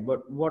scattered light,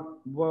 but what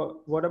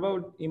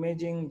about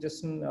imaging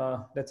just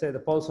let's say the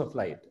pulse of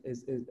light?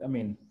 I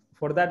mean,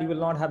 for that you will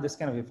not have this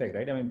kind of effect,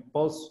 right? I mean,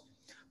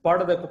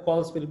 part of the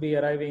pulse will be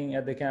arriving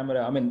at the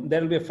camera. I mean,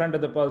 there will be a front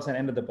of the pulse and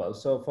end of the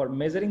pulse. So for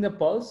measuring the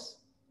pulse,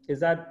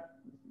 is that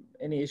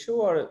any issue,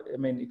 or I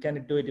mean, can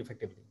it do it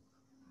effectively?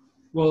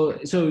 Well,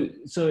 so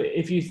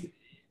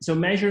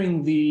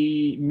measuring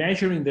the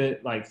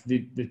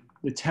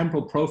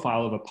temporal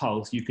profile of a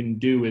pulse, you can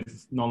do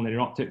with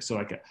nonlinear optics. So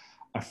like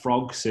a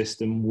frog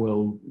system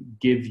will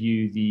give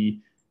you the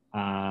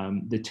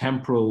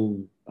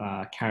temporal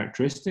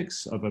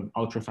characteristics of an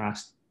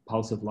ultra-fast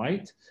pulse of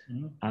light.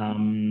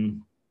 Mm-hmm.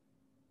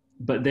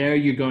 But there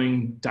you're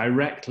going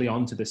directly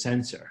onto the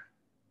sensor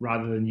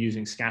rather than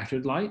using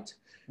scattered light.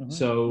 Mm-hmm.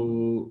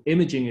 So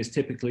imaging is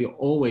typically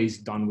always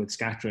done with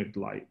scattered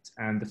light.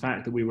 And the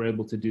fact that we were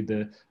able to do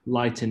the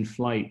light in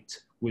flight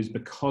was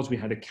because we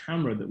had a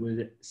camera that was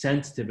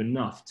sensitive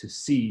enough to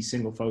see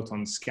single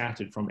photons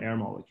scattered from air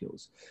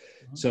molecules.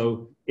 Mm-hmm.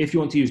 So if you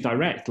want to use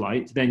direct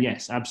light, then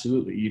yes,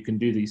 absolutely, you can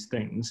do these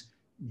things.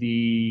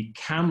 The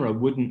camera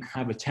wouldn't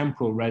have a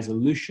temporal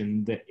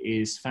resolution that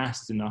is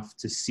fast enough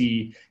to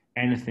see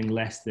anything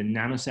less than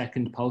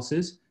nanosecond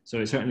pulses. So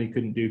it certainly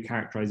couldn't do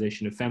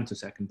characterization of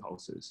femtosecond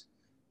pulses.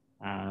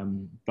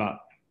 But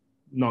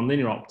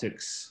nonlinear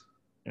optics,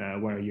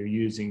 where you're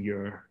using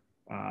your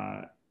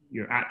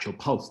actual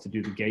pulse to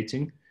do the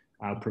gating,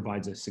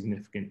 provides a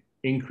significant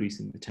increase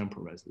in the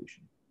temporal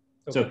resolution.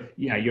 Okay. So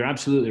yeah, you're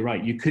absolutely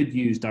right. You could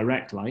use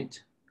direct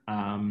light,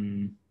 yeah,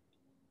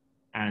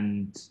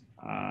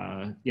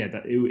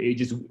 that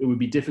it would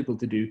be difficult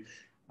to do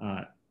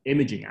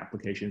imaging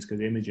applications, because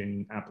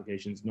imaging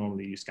applications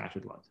normally use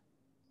scattered light.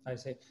 I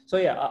see. So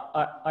yeah,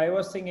 I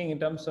was thinking in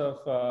terms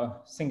of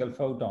single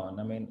photon.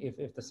 I mean,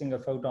 if the single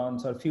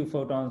photons or few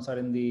photons are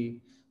in the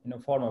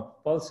form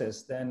of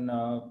pulses, then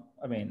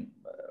I mean,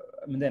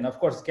 then of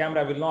course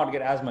camera will not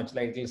get as much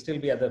light. It will still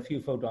be at the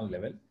few photon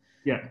level.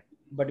 Yeah.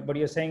 But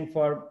you're saying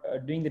for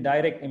doing the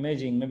direct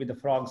imaging, maybe the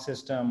frog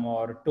system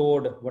or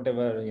toad,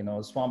 whatever,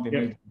 swamp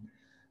imaging,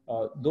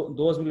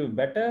 those will be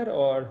better,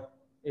 or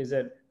is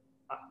it?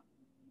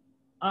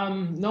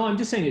 No, I'm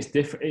just saying it's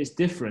different. It's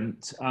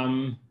different.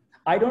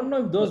 I don't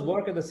know if those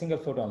work at the single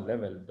photon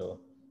level, though.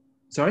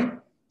 Sorry?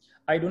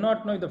 I do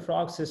not know if the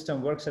frog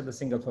system works at the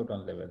single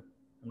photon level.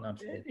 I'm not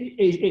sure.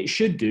 It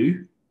should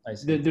do. I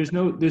see. There's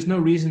no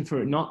reason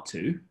for it not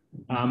to.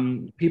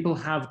 People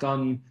have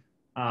done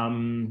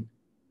nonlinear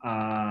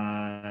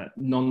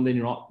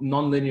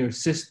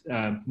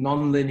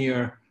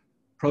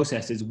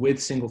processes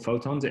with single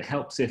photons. It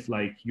helps if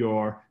like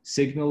your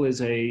signal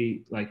is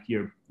like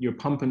your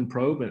pump and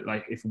probe, but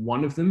like if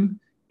one of them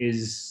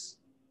is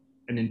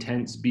an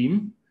intense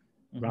beam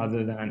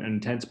rather than an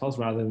intense pulse,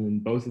 rather than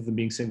both of them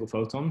being single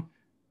photon.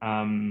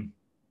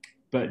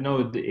 But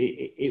no,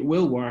 it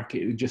will work.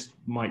 It just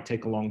might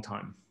take a long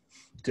time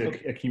to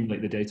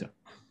accumulate the data.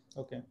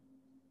 Okay.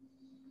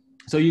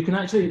 So you can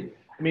actually,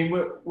 I mean,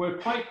 we're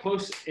quite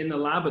close in the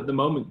lab at the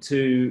moment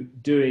to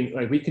doing,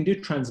 like, we can do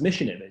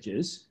transmission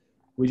images.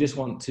 We just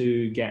want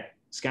to get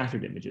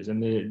scattered images,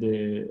 and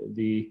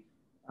the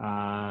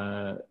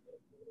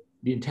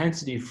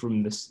intensity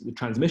from the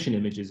transmission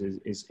images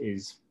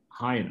is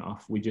high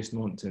enough. We just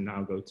want to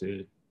now go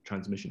to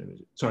transmission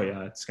images. Sorry,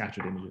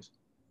 scattered images.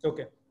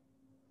 Okay.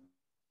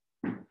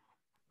 I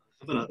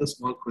have another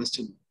small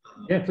question.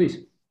 Yeah, please.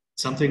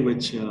 Something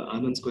which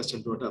Anand's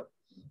question brought up.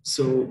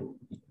 So,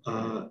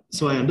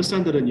 so I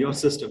understand that in your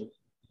system,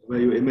 where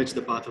you image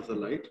the path of the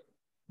light,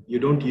 you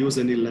don't use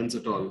any lens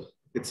at all.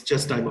 It's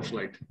just time of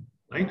flight,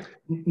 right?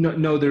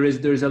 No,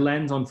 there's a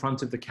lens on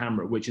front of the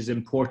camera, which is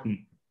important.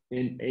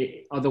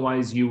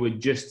 Otherwise, you would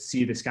just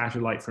see the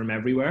scattered light from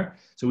everywhere.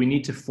 So we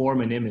need to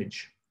form an image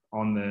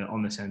on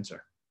the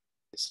sensor.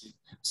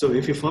 So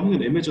if you're forming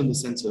an image on the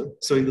sensor,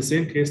 so in the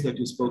same case that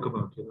you spoke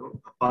about, you know,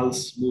 a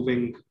pulse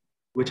moving,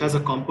 which has a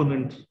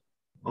component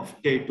of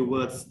K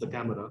towards the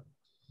camera.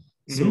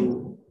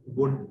 So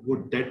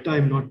would dead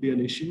time not be an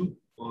issue,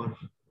 or?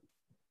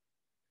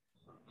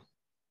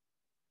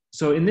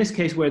 So in this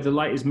case, where the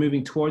light is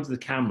moving towards the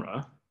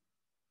camera,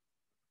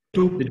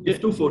 if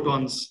two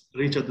photons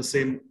reach at the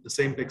same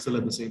pixel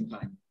at the same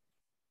time.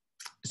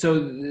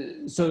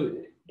 So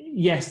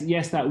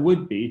yes, that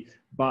would be.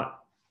 But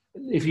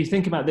if you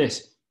think about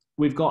this,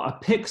 we've got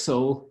a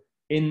pixel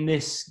in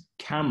this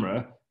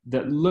camera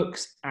that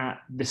looks at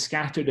the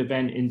scattered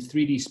event in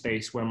 3D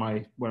space where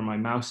my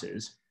mouse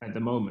is at the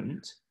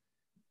moment,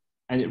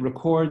 and it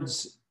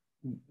records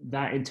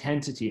that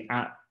intensity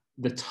at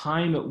the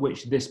time at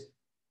which this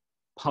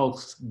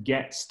pulse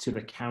gets to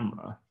the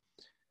camera.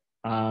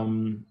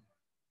 And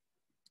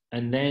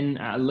then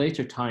at a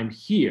later time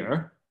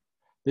here,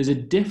 there's a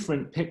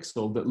different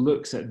pixel that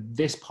looks at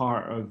this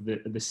part of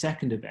the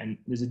second event.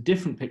 There's a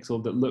different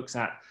pixel that looks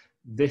at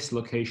this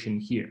location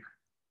here.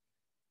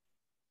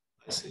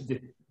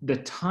 The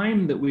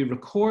time that we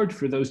record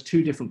for those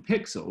two different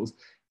pixels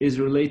is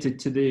related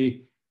to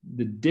the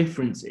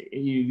difference.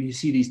 You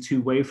see these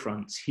two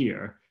wavefronts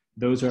here.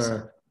 Those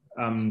are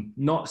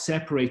not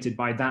separated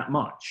by that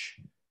much.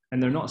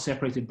 And they're not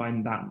separated by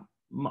that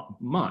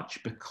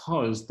much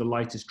because the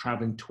light is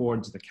traveling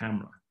towards the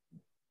camera.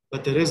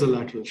 But there is a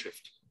lateral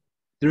shift.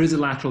 There is a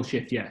lateral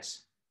shift,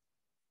 yes.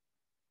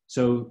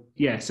 So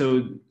yeah,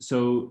 so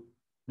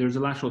there's a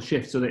lateral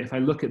shift, so that if I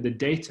look at the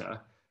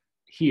data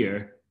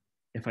here,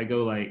 if I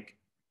go like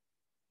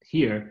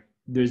here,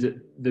 there's a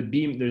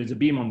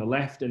beam on the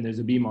left and there's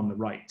a beam on the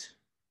right.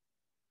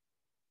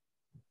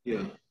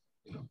 Yeah.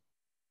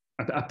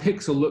 A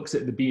pixel looks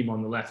at the beam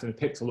on the left and a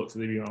pixel looks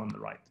at the beam on the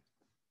right.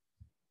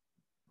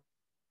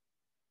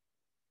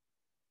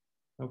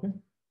 Okay.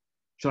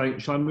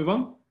 Shall I move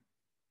on?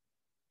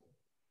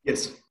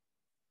 Yes.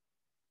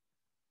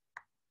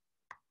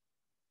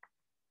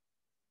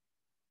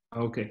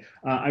 Okay.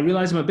 I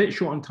realize I'm a bit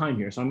short on time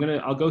here, so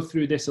I'll go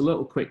through this a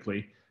little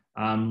quickly.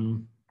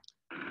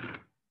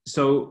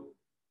 So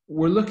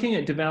we're looking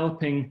at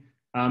developing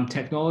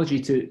technology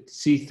to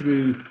see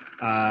through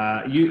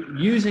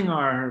using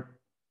our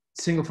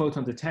single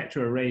photon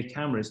detector array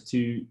cameras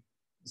to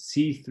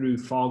see through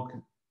fog,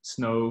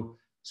 snow,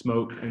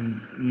 smoke,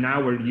 and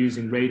now we're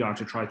using radar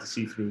to try to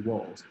see through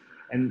walls.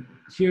 And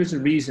here's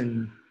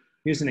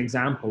an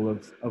example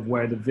of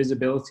where the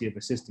visibility of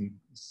a system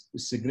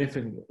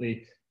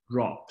significantly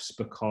drops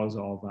because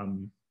of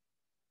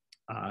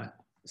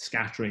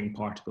scattering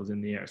particles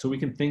in the air. So we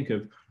can think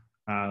of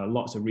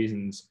lots of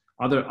reasons,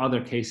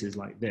 other cases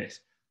like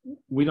this.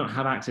 We don't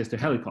have access to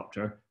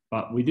helicopter,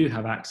 but we do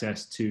have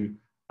access to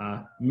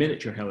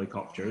miniature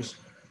helicopters.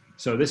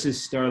 So this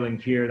is Sterling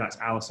here, that's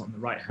Alice on the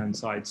right-hand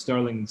side.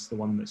 Sterling's the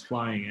one that's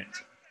flying it,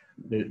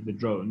 the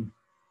drone.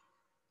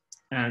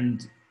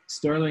 And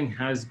Sterling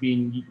has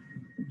been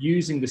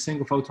using the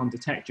single photon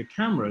detector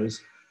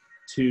cameras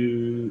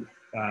to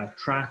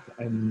track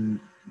and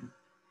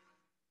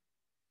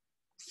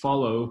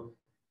follow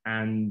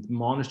and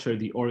monitor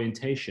the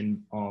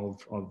orientation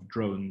of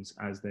drones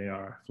as they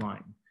are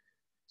flying.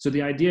 So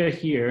the idea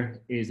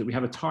here is that we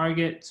have a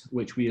target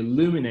which we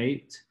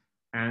illuminate,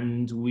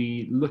 and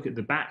we look at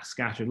the back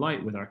scattered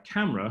light with our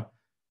camera,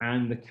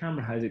 and the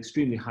camera has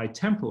extremely high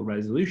temporal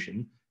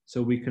resolution,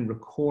 so we can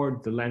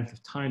record the length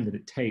of time that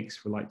it takes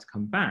for light to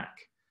come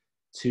back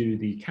to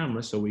the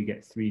camera, so we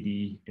get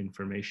 3D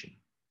information.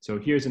 So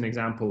here's an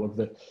example of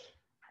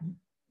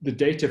the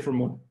data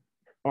from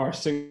our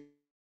single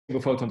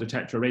photon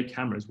detector array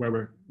cameras, where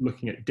we're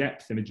looking at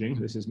depth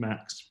imaging. This is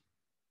Max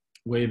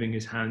waving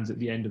his hands at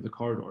the end of the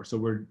corridor. So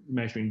we're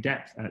measuring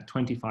depth at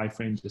 25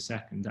 frames a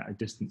second at a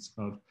distance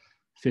of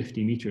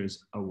 50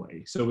 meters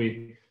away. So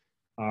we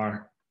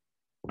are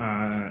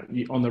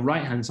on the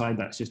right-hand side,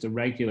 that's just a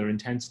regular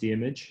intensity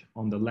image.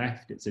 On the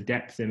left, it's a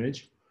depth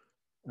image.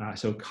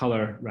 So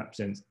color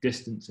represents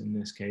distance in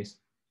this case.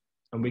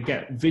 And we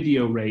get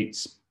video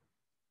rates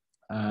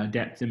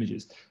depth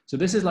images. So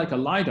this is like a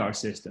LiDAR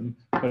system,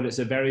 but it's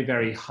a very,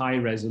 very high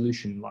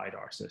resolution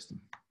LiDAR system.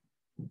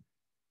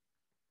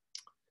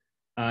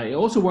 It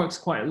also works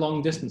quite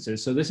long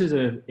distances. So this is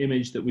an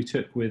image that we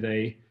took with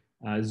a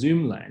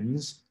zoom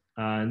lens,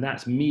 and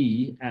that's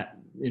me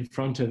in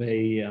front of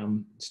a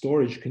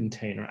storage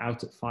container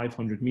out at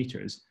 500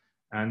 meters.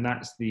 And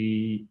that's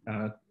the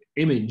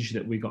image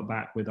that we got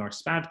back with our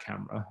SPAD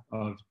camera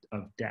of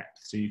depth.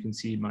 So you can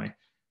see my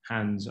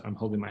hands, I'm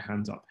holding my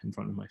hands up in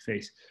front of my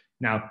face.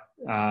 Now,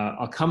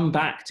 I'll come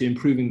back to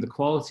improving the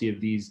quality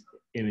of these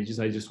images.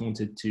 I just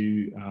wanted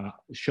to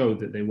show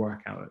that they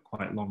work out at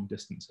quite long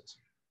distances.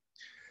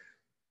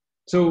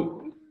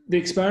 So the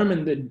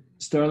experiment that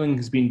Sterling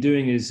has been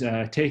doing is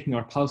taking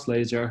our pulse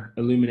laser,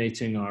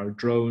 illuminating our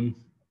drone,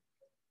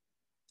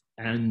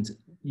 and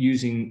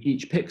using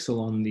each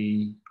pixel on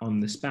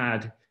the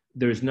SPAD.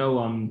 There's no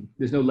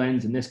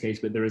lens in this case,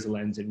 but there is a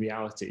lens in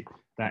reality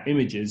that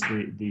images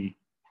the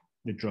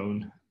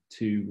drone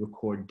to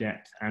record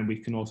depth, and we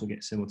can also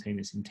get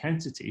simultaneous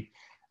intensity.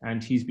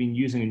 And he's been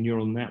using a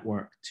neural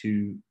network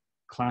to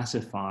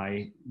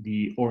classify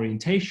the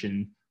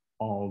orientation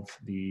of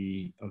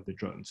the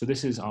drone. So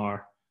this is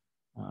our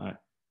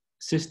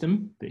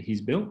system that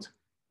he's built.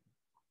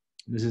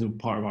 This is a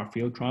part of our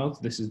field trials.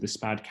 This is the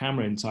SPAD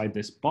camera inside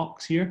this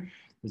box here.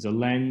 There's a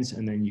lens,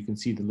 and then you can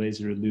see the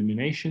laser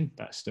illumination.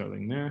 That's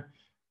Sterling there.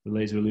 The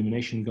laser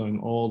illumination going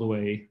all the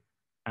way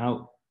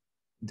out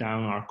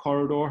down our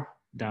corridor,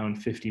 down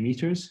 50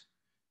 meters.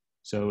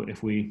 So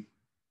if we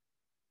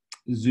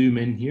zoom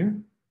in here,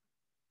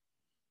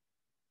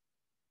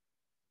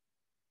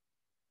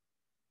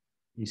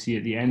 you see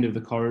at the end of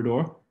the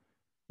corridor,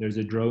 there's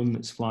a drone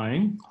that's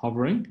flying,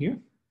 hovering here.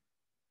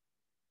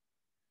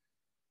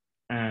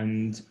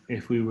 And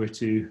if we were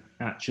to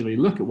actually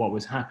look at what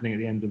was happening at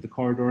the end of the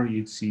corridor,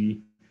 you'd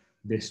see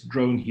this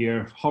drone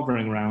here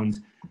hovering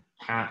around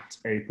at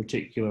a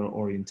particular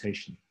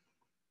orientation.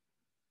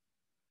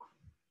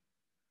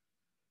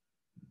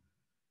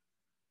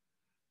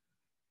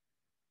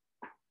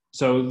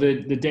 So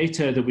the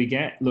data that we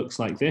get looks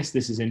like this.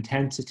 This is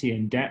intensity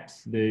and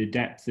depth. The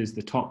depth is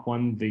the top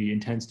one, the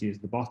intensity is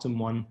the bottom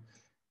one.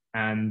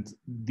 And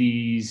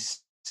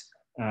these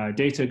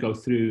data go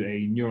through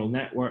a neural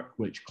network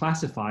which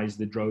classifies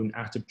the drone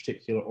at a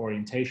particular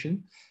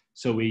orientation.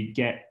 So we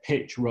get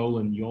pitch, roll,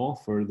 and yaw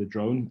for the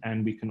drone,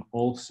 and we can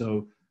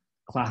also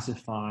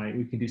classify,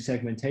 we can do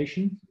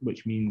segmentation,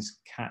 which means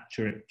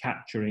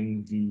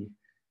capturing the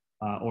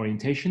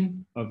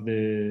orientation of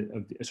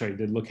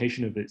the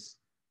location of its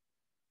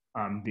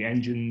the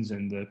engines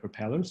and the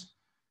propellers.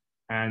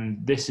 And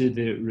this is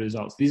the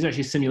results. These are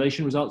actually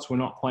simulation results. We're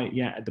not quite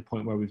yet at the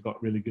point where we've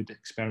got really good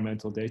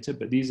experimental data,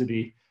 but these are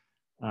the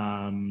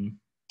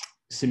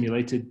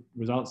simulated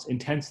results.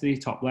 Intensity,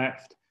 top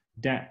left,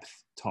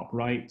 depth, top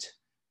right,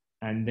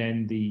 and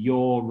then the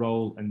yaw,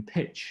 roll, and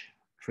pitch.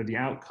 For the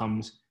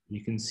outcomes,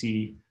 you can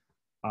see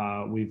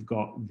we've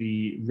got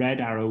the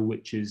red arrow,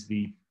 which is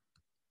the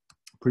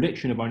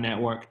prediction of our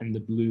network, and the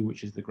blue,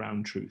 which is the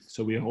ground truth.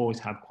 So we always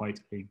have quite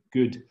a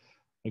good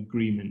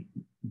agreement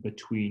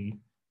between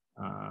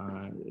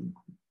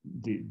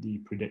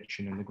the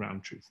prediction and the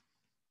ground truth.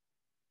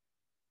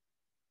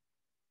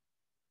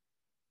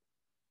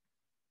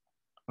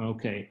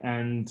 Okay,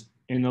 and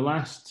in the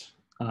last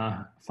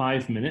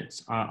 5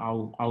 minutes,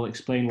 I'll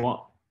explain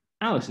what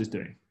Alice is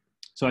doing.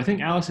 So I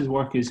think Alice's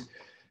work is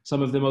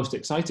some of the most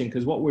exciting,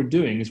 because what we're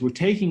doing is we're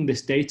taking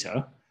this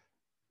data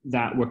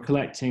that we're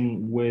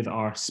collecting with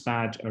our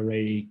SPAD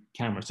array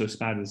camera. So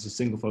SPAD is a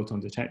single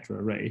photon detector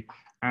array,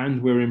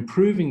 and we're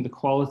improving the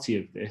quality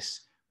of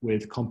this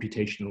with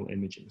computational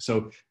imaging.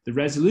 So the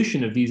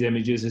resolution of these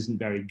images isn't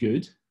very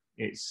good.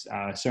 It's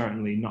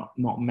certainly not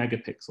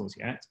megapixels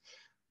yet,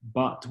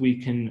 but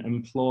we can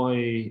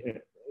employ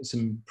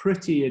some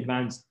pretty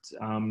advanced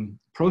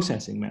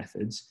processing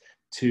methods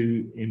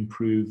to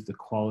improve the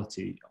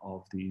quality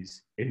of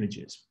these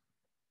images.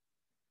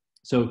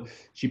 So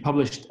she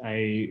published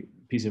a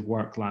piece of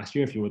work last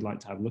year, if you would like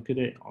to have a look at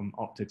it, on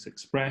Optics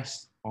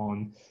Express,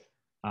 on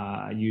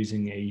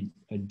using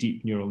a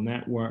deep neural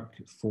network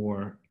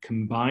for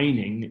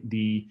combining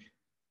the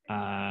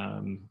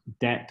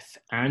depth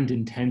and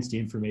intensity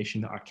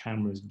information that our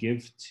cameras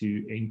give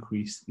to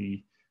increase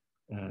the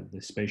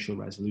spatial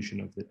resolution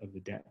of the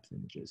depth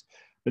images.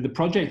 But the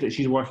project that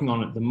she's working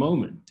on at the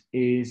moment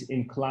is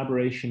in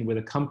collaboration with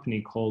a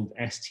company called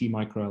ST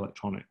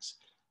Microelectronics.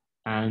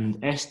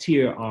 And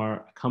ST are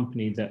a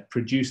company that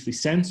produce the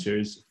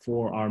sensors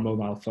for our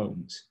mobile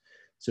phones.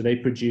 So they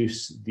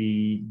produce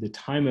the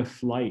time of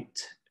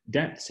flight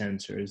depth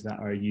sensors that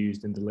are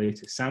used in the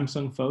latest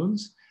Samsung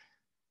phones.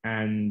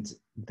 And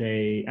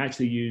they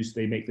actually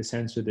they make the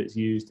sensor that's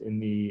used in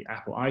the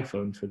Apple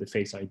iPhone for the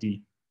Face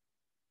ID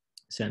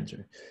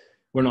sensor.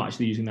 We're not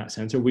actually using that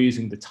sensor. We're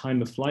using the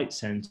time of flight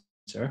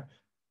sensor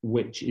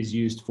which is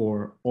used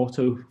for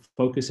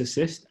autofocus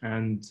assist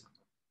and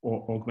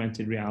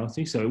augmented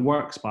reality. So it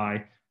works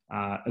by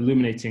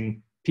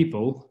illuminating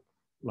people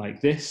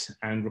like this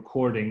and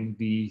recording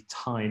the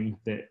time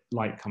that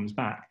light comes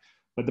back.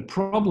 But the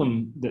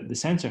problem that the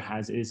sensor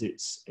has is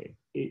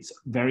it's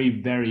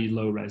very, very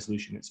low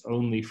resolution. It's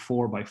only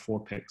 4 by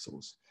 4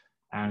 pixels.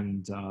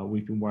 And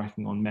we've been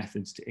working on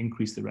methods to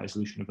increase the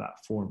resolution of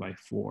that 4 by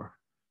 4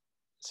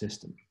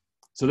 system.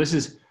 So this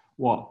is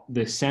what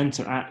the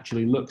sensor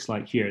actually looks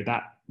like here.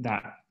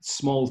 That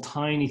small,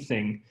 tiny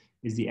thing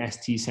is the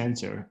ST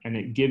sensor, and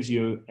it gives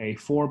you a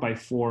 4 by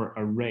 4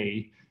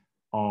 array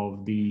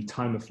of the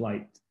time of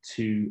flight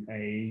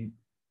to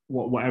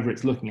whatever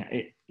it's looking at.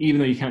 Even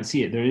though you can't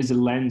see it, there is a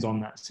lens on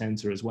that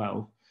sensor as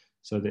well,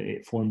 so that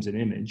it forms an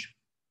image.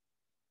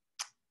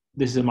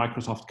 This is a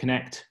Microsoft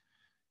Kinect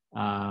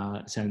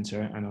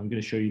sensor, and I'm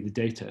going to show you the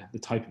data, the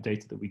type of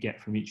data that we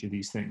get from each of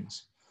these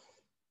things.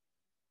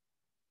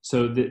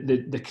 So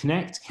the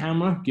Kinect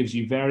camera gives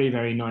you very,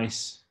 very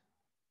nice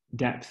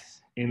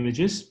depth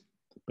images,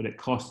 but it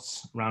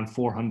costs around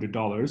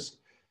 $400.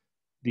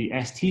 The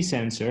ST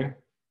sensor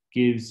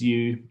gives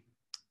you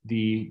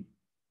the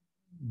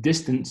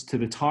distance to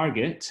the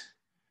target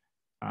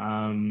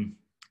in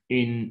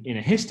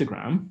a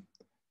histogram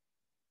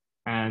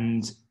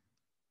and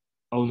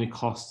only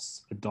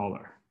costs $1.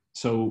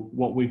 So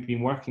what we've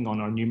been working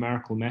on are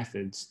numerical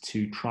methods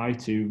to try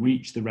to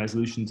reach the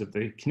resolutions of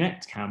the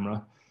Kinect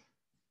camera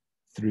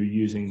through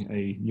using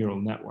a neural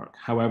network.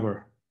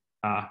 However,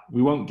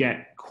 we won't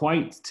get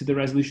quite to the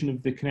resolution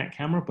of the Kinect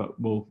camera, but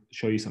we'll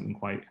show you something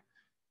quite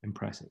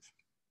impressive.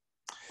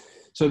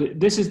 So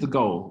this is the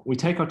goal. We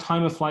take our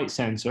time of flight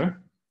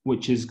sensor,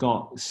 which has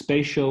got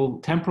spatial,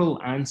 temporal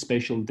and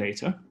spatial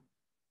data,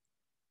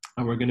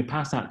 and we're going to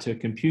pass that to a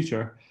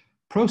computer,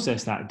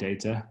 process that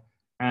data,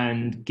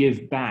 and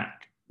give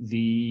back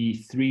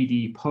the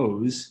 3D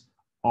pose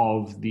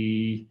of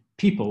the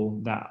people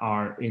that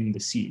are in the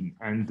scene.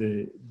 And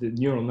the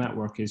neural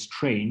network is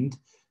trained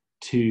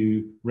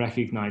to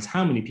recognize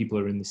how many people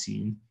are in the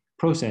scene,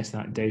 process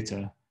that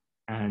data,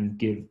 and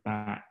give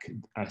back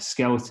a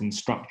skeleton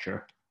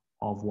structure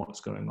of what's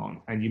going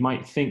on. And you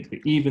might think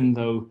that even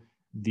though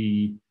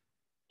the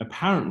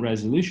apparent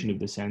resolution of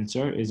the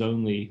sensor is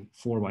only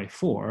 4 by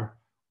 4,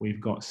 we've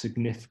got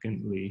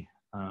significantly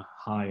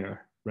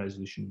higher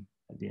resolution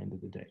at the end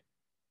of the day.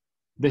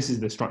 This is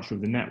the structure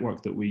of the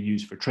network that we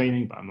use for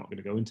training, but I'm not going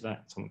to go into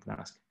that. Someone can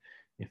ask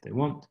if they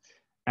want.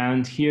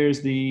 And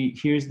here's the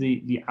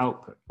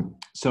output.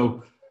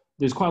 So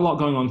there's quite a lot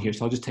going on here,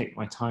 so I'll just take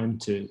my time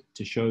to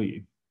show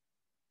you.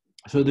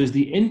 So there's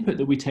the input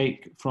that we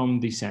take from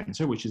the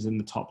sensor, which is in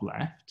the top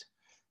left.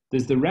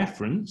 There's the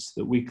reference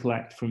that we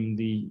collect from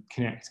the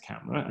Kinect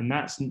camera, and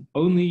that's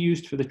only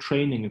used for the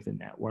training of the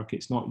network.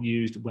 It's not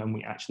used when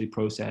we actually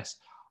process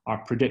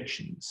our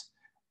predictions.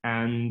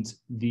 And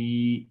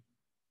the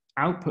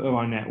output of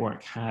our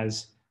network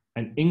has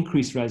an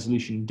increased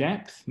resolution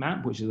depth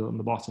map, which is on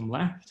the bottom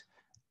left,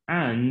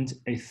 and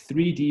a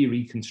 3D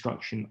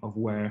reconstruction of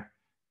where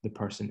the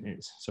person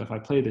is. So if I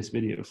play this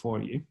video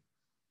for you,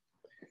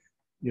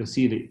 you'll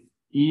see that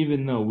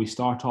even though we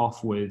start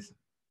off with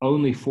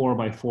only 4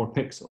 by 4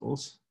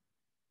 pixels,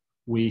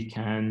 we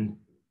can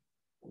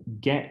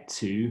get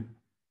to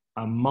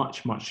a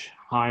much, much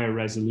higher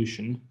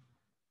resolution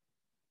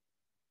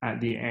at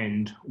the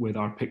end with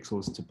our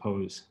pixels to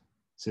pose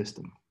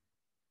system.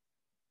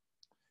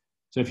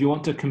 So if you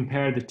want to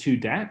compare the two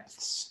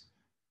depths,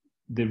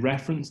 the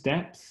reference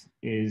depth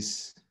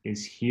is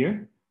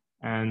here,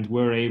 and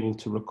we're able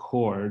to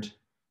record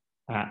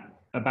at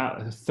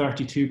about a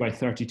 32 by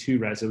 32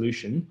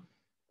 resolution,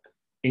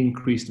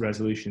 increased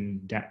resolution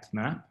depth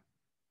map.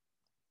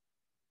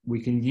 We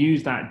can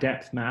use that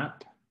depth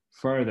map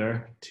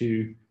further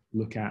to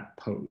look at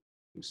pose.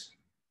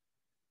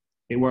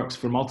 It works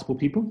for multiple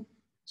people.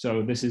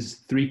 So this is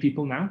 3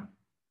 people now.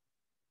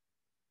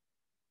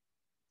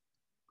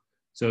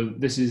 So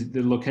this is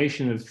the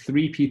location of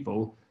 3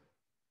 people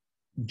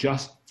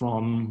just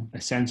from a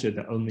sensor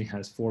that only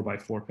has 4 by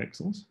 4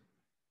 pixels.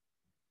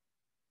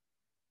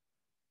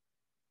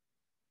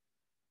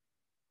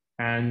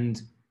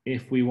 And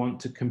if we want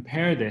to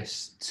compare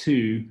this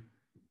to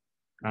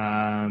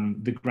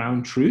the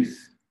ground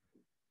truth,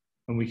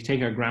 and we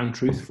take our ground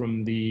truth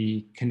from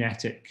the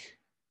kinetic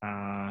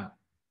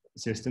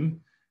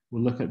system,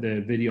 we'll look at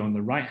the video on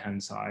the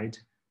right-hand side.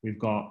 We've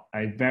got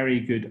a very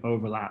good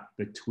overlap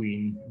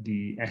between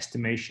the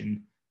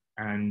estimation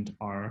and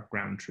our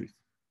ground truth.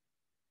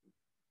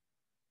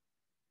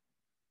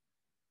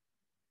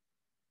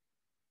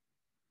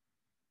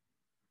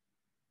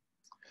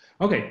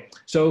 Okay,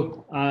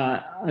 so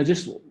I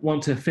just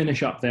want to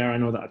finish up there. I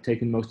know that I've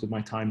taken most of my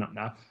time up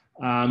now.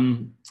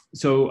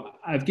 So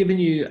I've given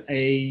you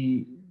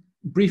a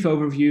brief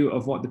overview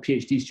of what the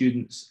PhD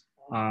students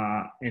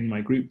in my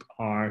group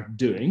are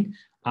doing.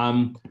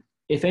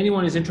 If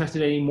anyone is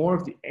interested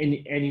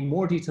in any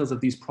more details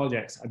of these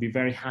projects, I'd be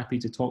very happy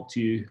to talk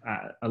to you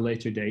at a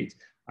later date.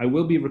 I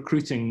will be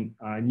recruiting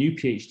new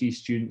PhD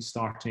students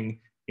starting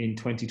in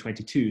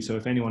 2022. So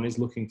if anyone is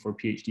looking for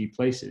PhD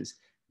places,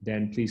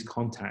 then please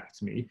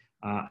contact me.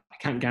 I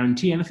can't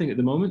guarantee anything at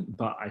the moment,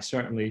 but I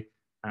certainly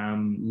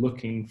am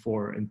looking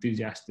for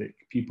enthusiastic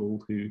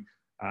people who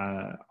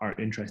are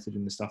interested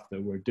in the stuff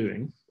that we're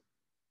doing.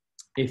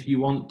 If you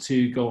want to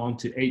go on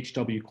to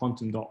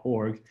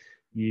hwquantum.org,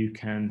 you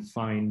can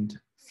find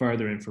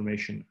further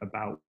information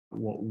about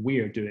what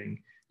we're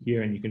doing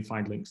here, and you can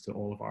find links to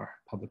all of our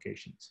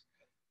publications.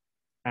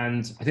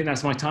 And I think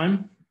that's my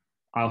time.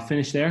 I'll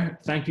finish there.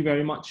 Thank you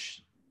very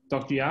much,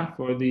 Dr. Ya,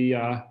 for the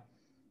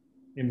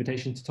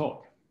invitation to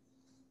talk.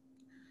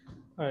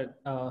 All right,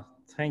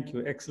 thank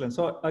you, excellent.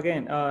 So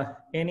again,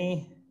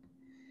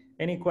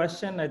 any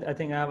question? I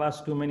think I have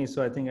asked too many,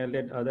 so I think I'll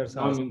let others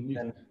ask.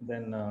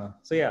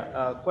 So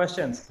yeah,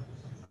 questions.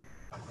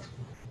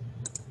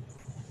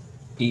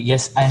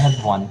 Yes, I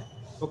have one.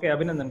 Okay,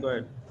 Abhinandan, go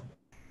ahead.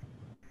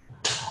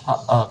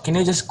 Can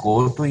you just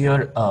go to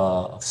your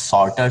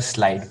sorter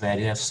slide where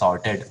you have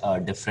sorted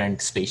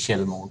different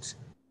spatial modes?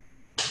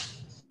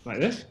 Like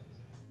this?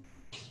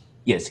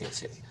 Yes,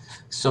 yes, yes.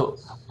 So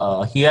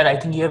here I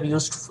think you have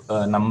used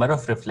a number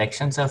of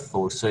reflections of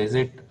force. So is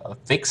it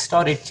fixed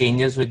or it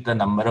changes with the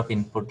number of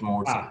input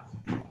modes?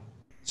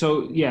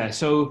 So yeah,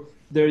 so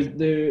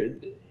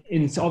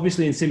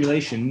obviously in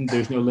simulation,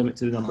 there's no limit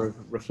to the number of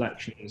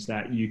reflections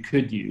that you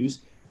could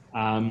use.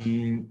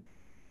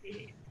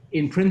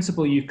 In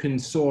principle, you can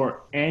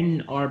sort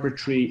n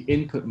arbitrary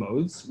input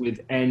modes with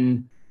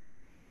n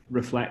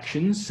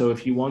reflections. So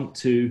if you want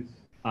to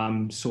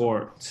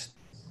sort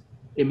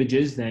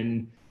images,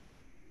 then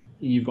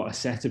you've got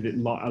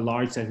a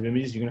large set of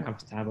images. You're going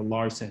to have a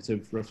large set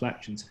of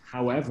reflections.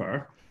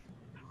 However,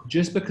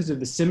 just because of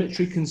the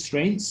symmetry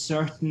constraints,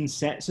 certain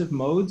sets of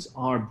modes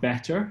are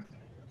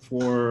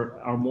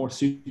more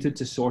suited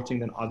to sorting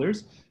than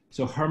others.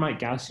 So Hermite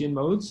Gaussian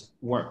modes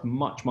work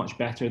much, much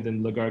better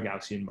than Laguerre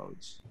Gaussian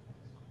modes.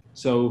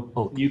 So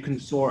you can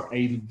sort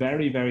a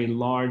very, very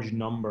large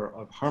number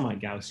of Hermite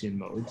Gaussian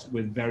modes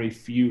with very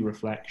few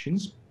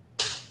reflections.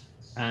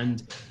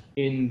 And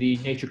in the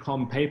Nature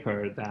Com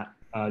paper that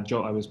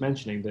I was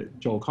mentioning that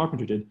Joel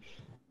Carpenter did,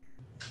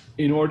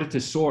 in order to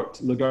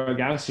sort Laguerre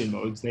Gaussian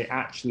modes, they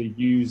actually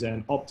use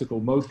an optical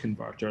mode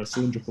converter,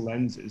 cylindrical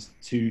lenses,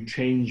 to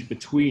change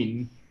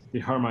between the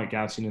Hermite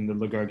Gaussian and the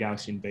Laguerre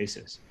Gaussian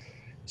basis.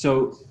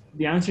 So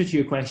the answer to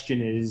your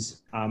question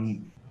is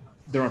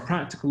there are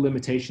practical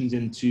limitations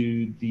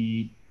into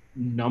the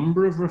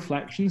number of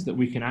reflections that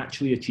we can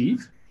actually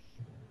achieve.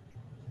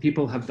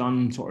 People have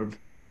done sort of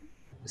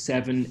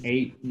 7,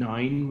 8,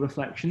 9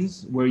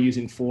 reflections. We're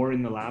using 4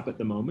 in the lab at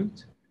the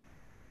moment.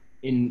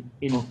 In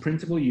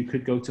principle, you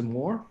could go to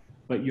more,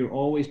 but you're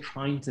always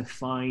trying to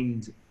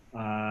find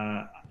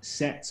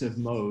sets of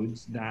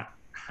modes that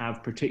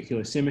have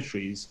particular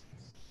symmetries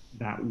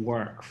that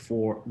work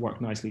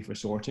nicely for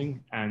sorting.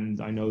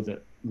 And I know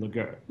that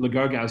Laguerre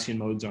Gaussian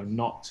modes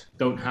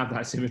don't have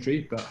that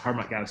symmetry, but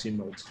Hermite Gaussian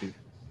modes do.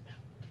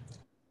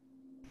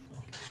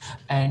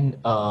 And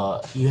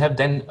you have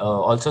then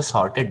also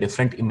sorted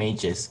different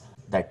images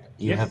that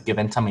you have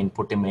given some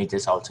input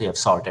images, also you have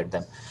sorted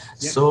them.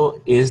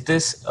 So is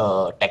this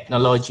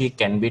technology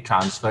can be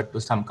transferred to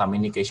some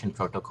communication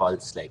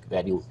protocols, like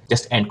where you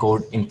just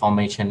encode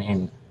information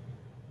in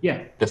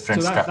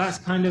different so stuff? That's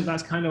kind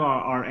of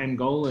our end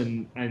goal.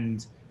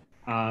 And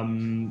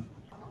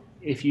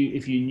if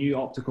you knew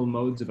optical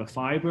modes of a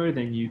fiber,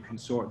 then you can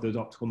sort those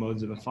optical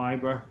modes of a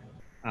fiber.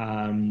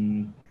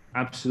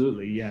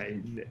 Absolutely, yeah.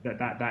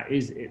 That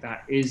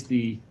is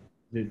the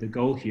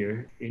goal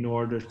here. In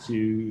order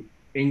to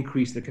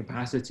increase the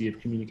capacity of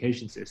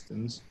communication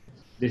systems,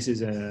 this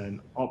is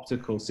an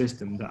optical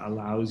system that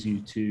allows you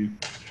to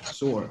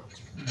sort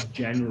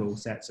general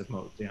sets of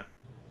modes. Yeah.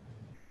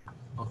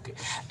 Okay,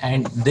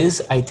 and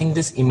I think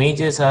these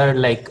images are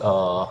like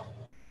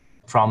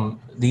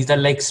these are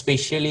like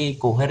spatially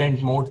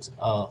coherent modes.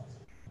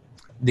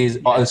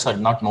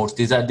 Not modes.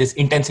 These are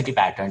intensity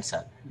patterns.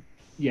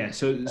 Yeah.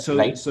 So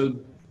right? So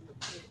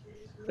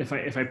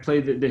if I play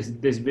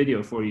this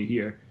video for you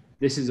here,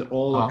 this is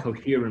all a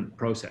coherent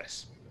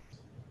process.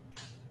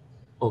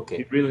 Okay.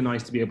 It's really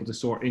nice to be able to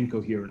sort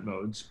incoherent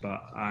modes,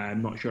 but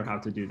I'm not sure how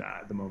to do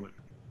that at the moment.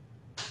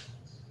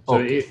 So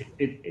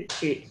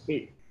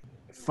it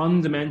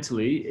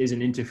fundamentally is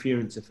an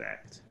interference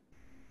effect.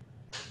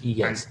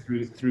 Yes.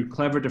 And through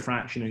clever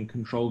diffraction and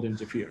controlled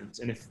interference.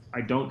 And if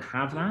I don't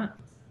have that,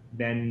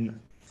 then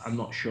I'm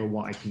not sure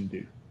what I can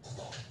do.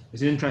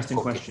 It's an interesting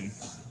question.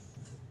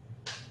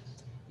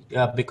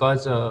 Yeah,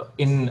 because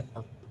in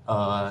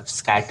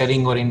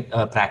scattering or in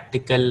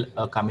practical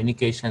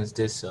communications,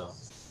 this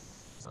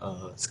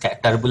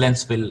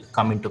turbulence will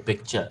come into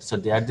picture. So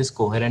these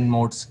coherent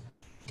modes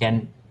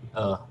can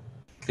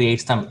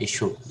create some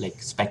issue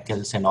like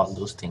speckles and all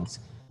those things.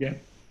 Yeah.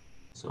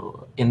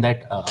 So in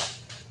that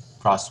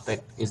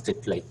prospect, is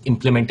it like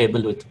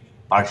implementable with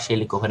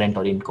partially coherent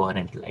or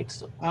incoherent light?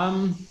 So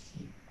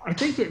I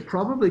think it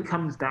probably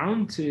comes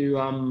down to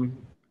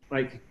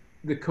like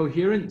the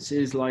coherence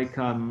is like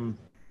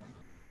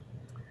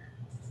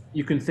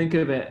you can think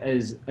of it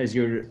as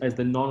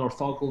the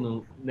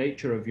non-orthogonal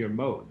nature of your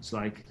modes.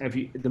 Like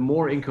the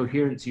more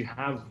incoherence you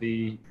have,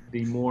 the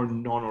more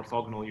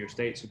non-orthogonal your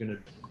states are going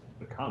to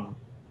become.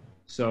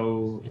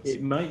 So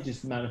it might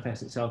just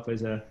manifest itself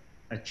as a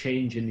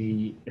change in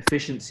the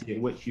efficiency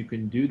at which you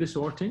can do the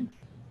sorting.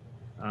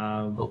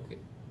 Okay.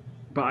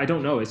 But I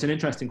don't know. It's an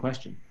interesting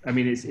question. I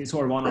mean, it's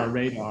sort of on our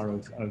radar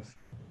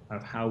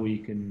of how we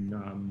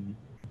can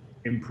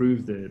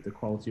improve the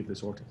quality of the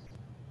sorting.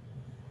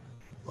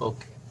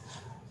 Okay.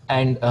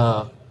 And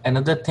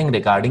another thing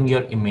regarding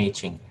your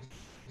imaging.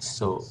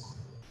 So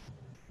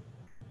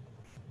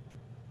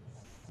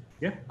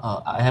yeah,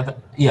 I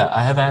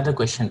have another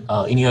question.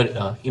 In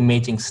your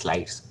imaging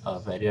slides,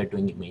 where you are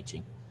doing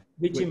imaging.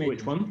 Which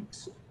one?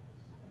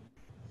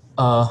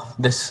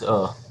 This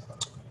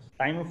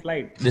Time of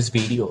flight. this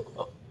video.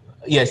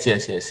 Yes.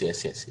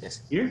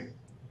 Here?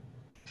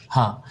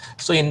 Huh.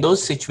 So in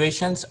those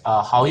situations,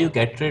 how you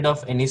get rid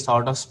of any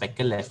sort of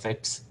speckle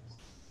effects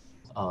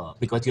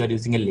because you are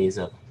using a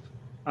laser?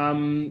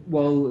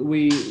 Well,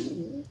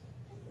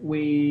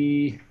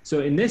 so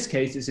in this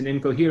case, it's an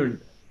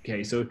incoherent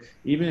case. So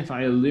even if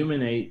I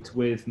illuminate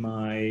with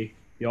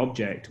the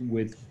object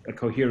with a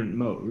coherent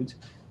mode,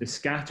 the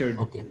scattered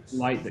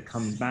light that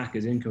comes back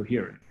is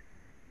incoherent.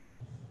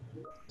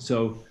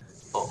 So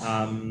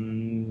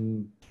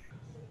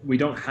we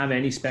don't have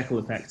any speckle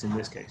effects in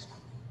this case.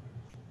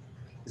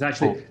 It's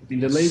actually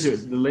the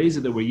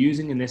laser that we're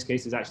using in this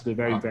case is actually a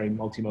very, very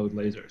multi-mode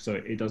laser, so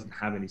it doesn't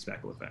have any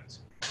speckle effects.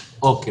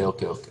 Okay.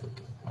 Okay,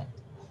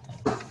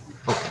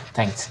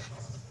 thanks.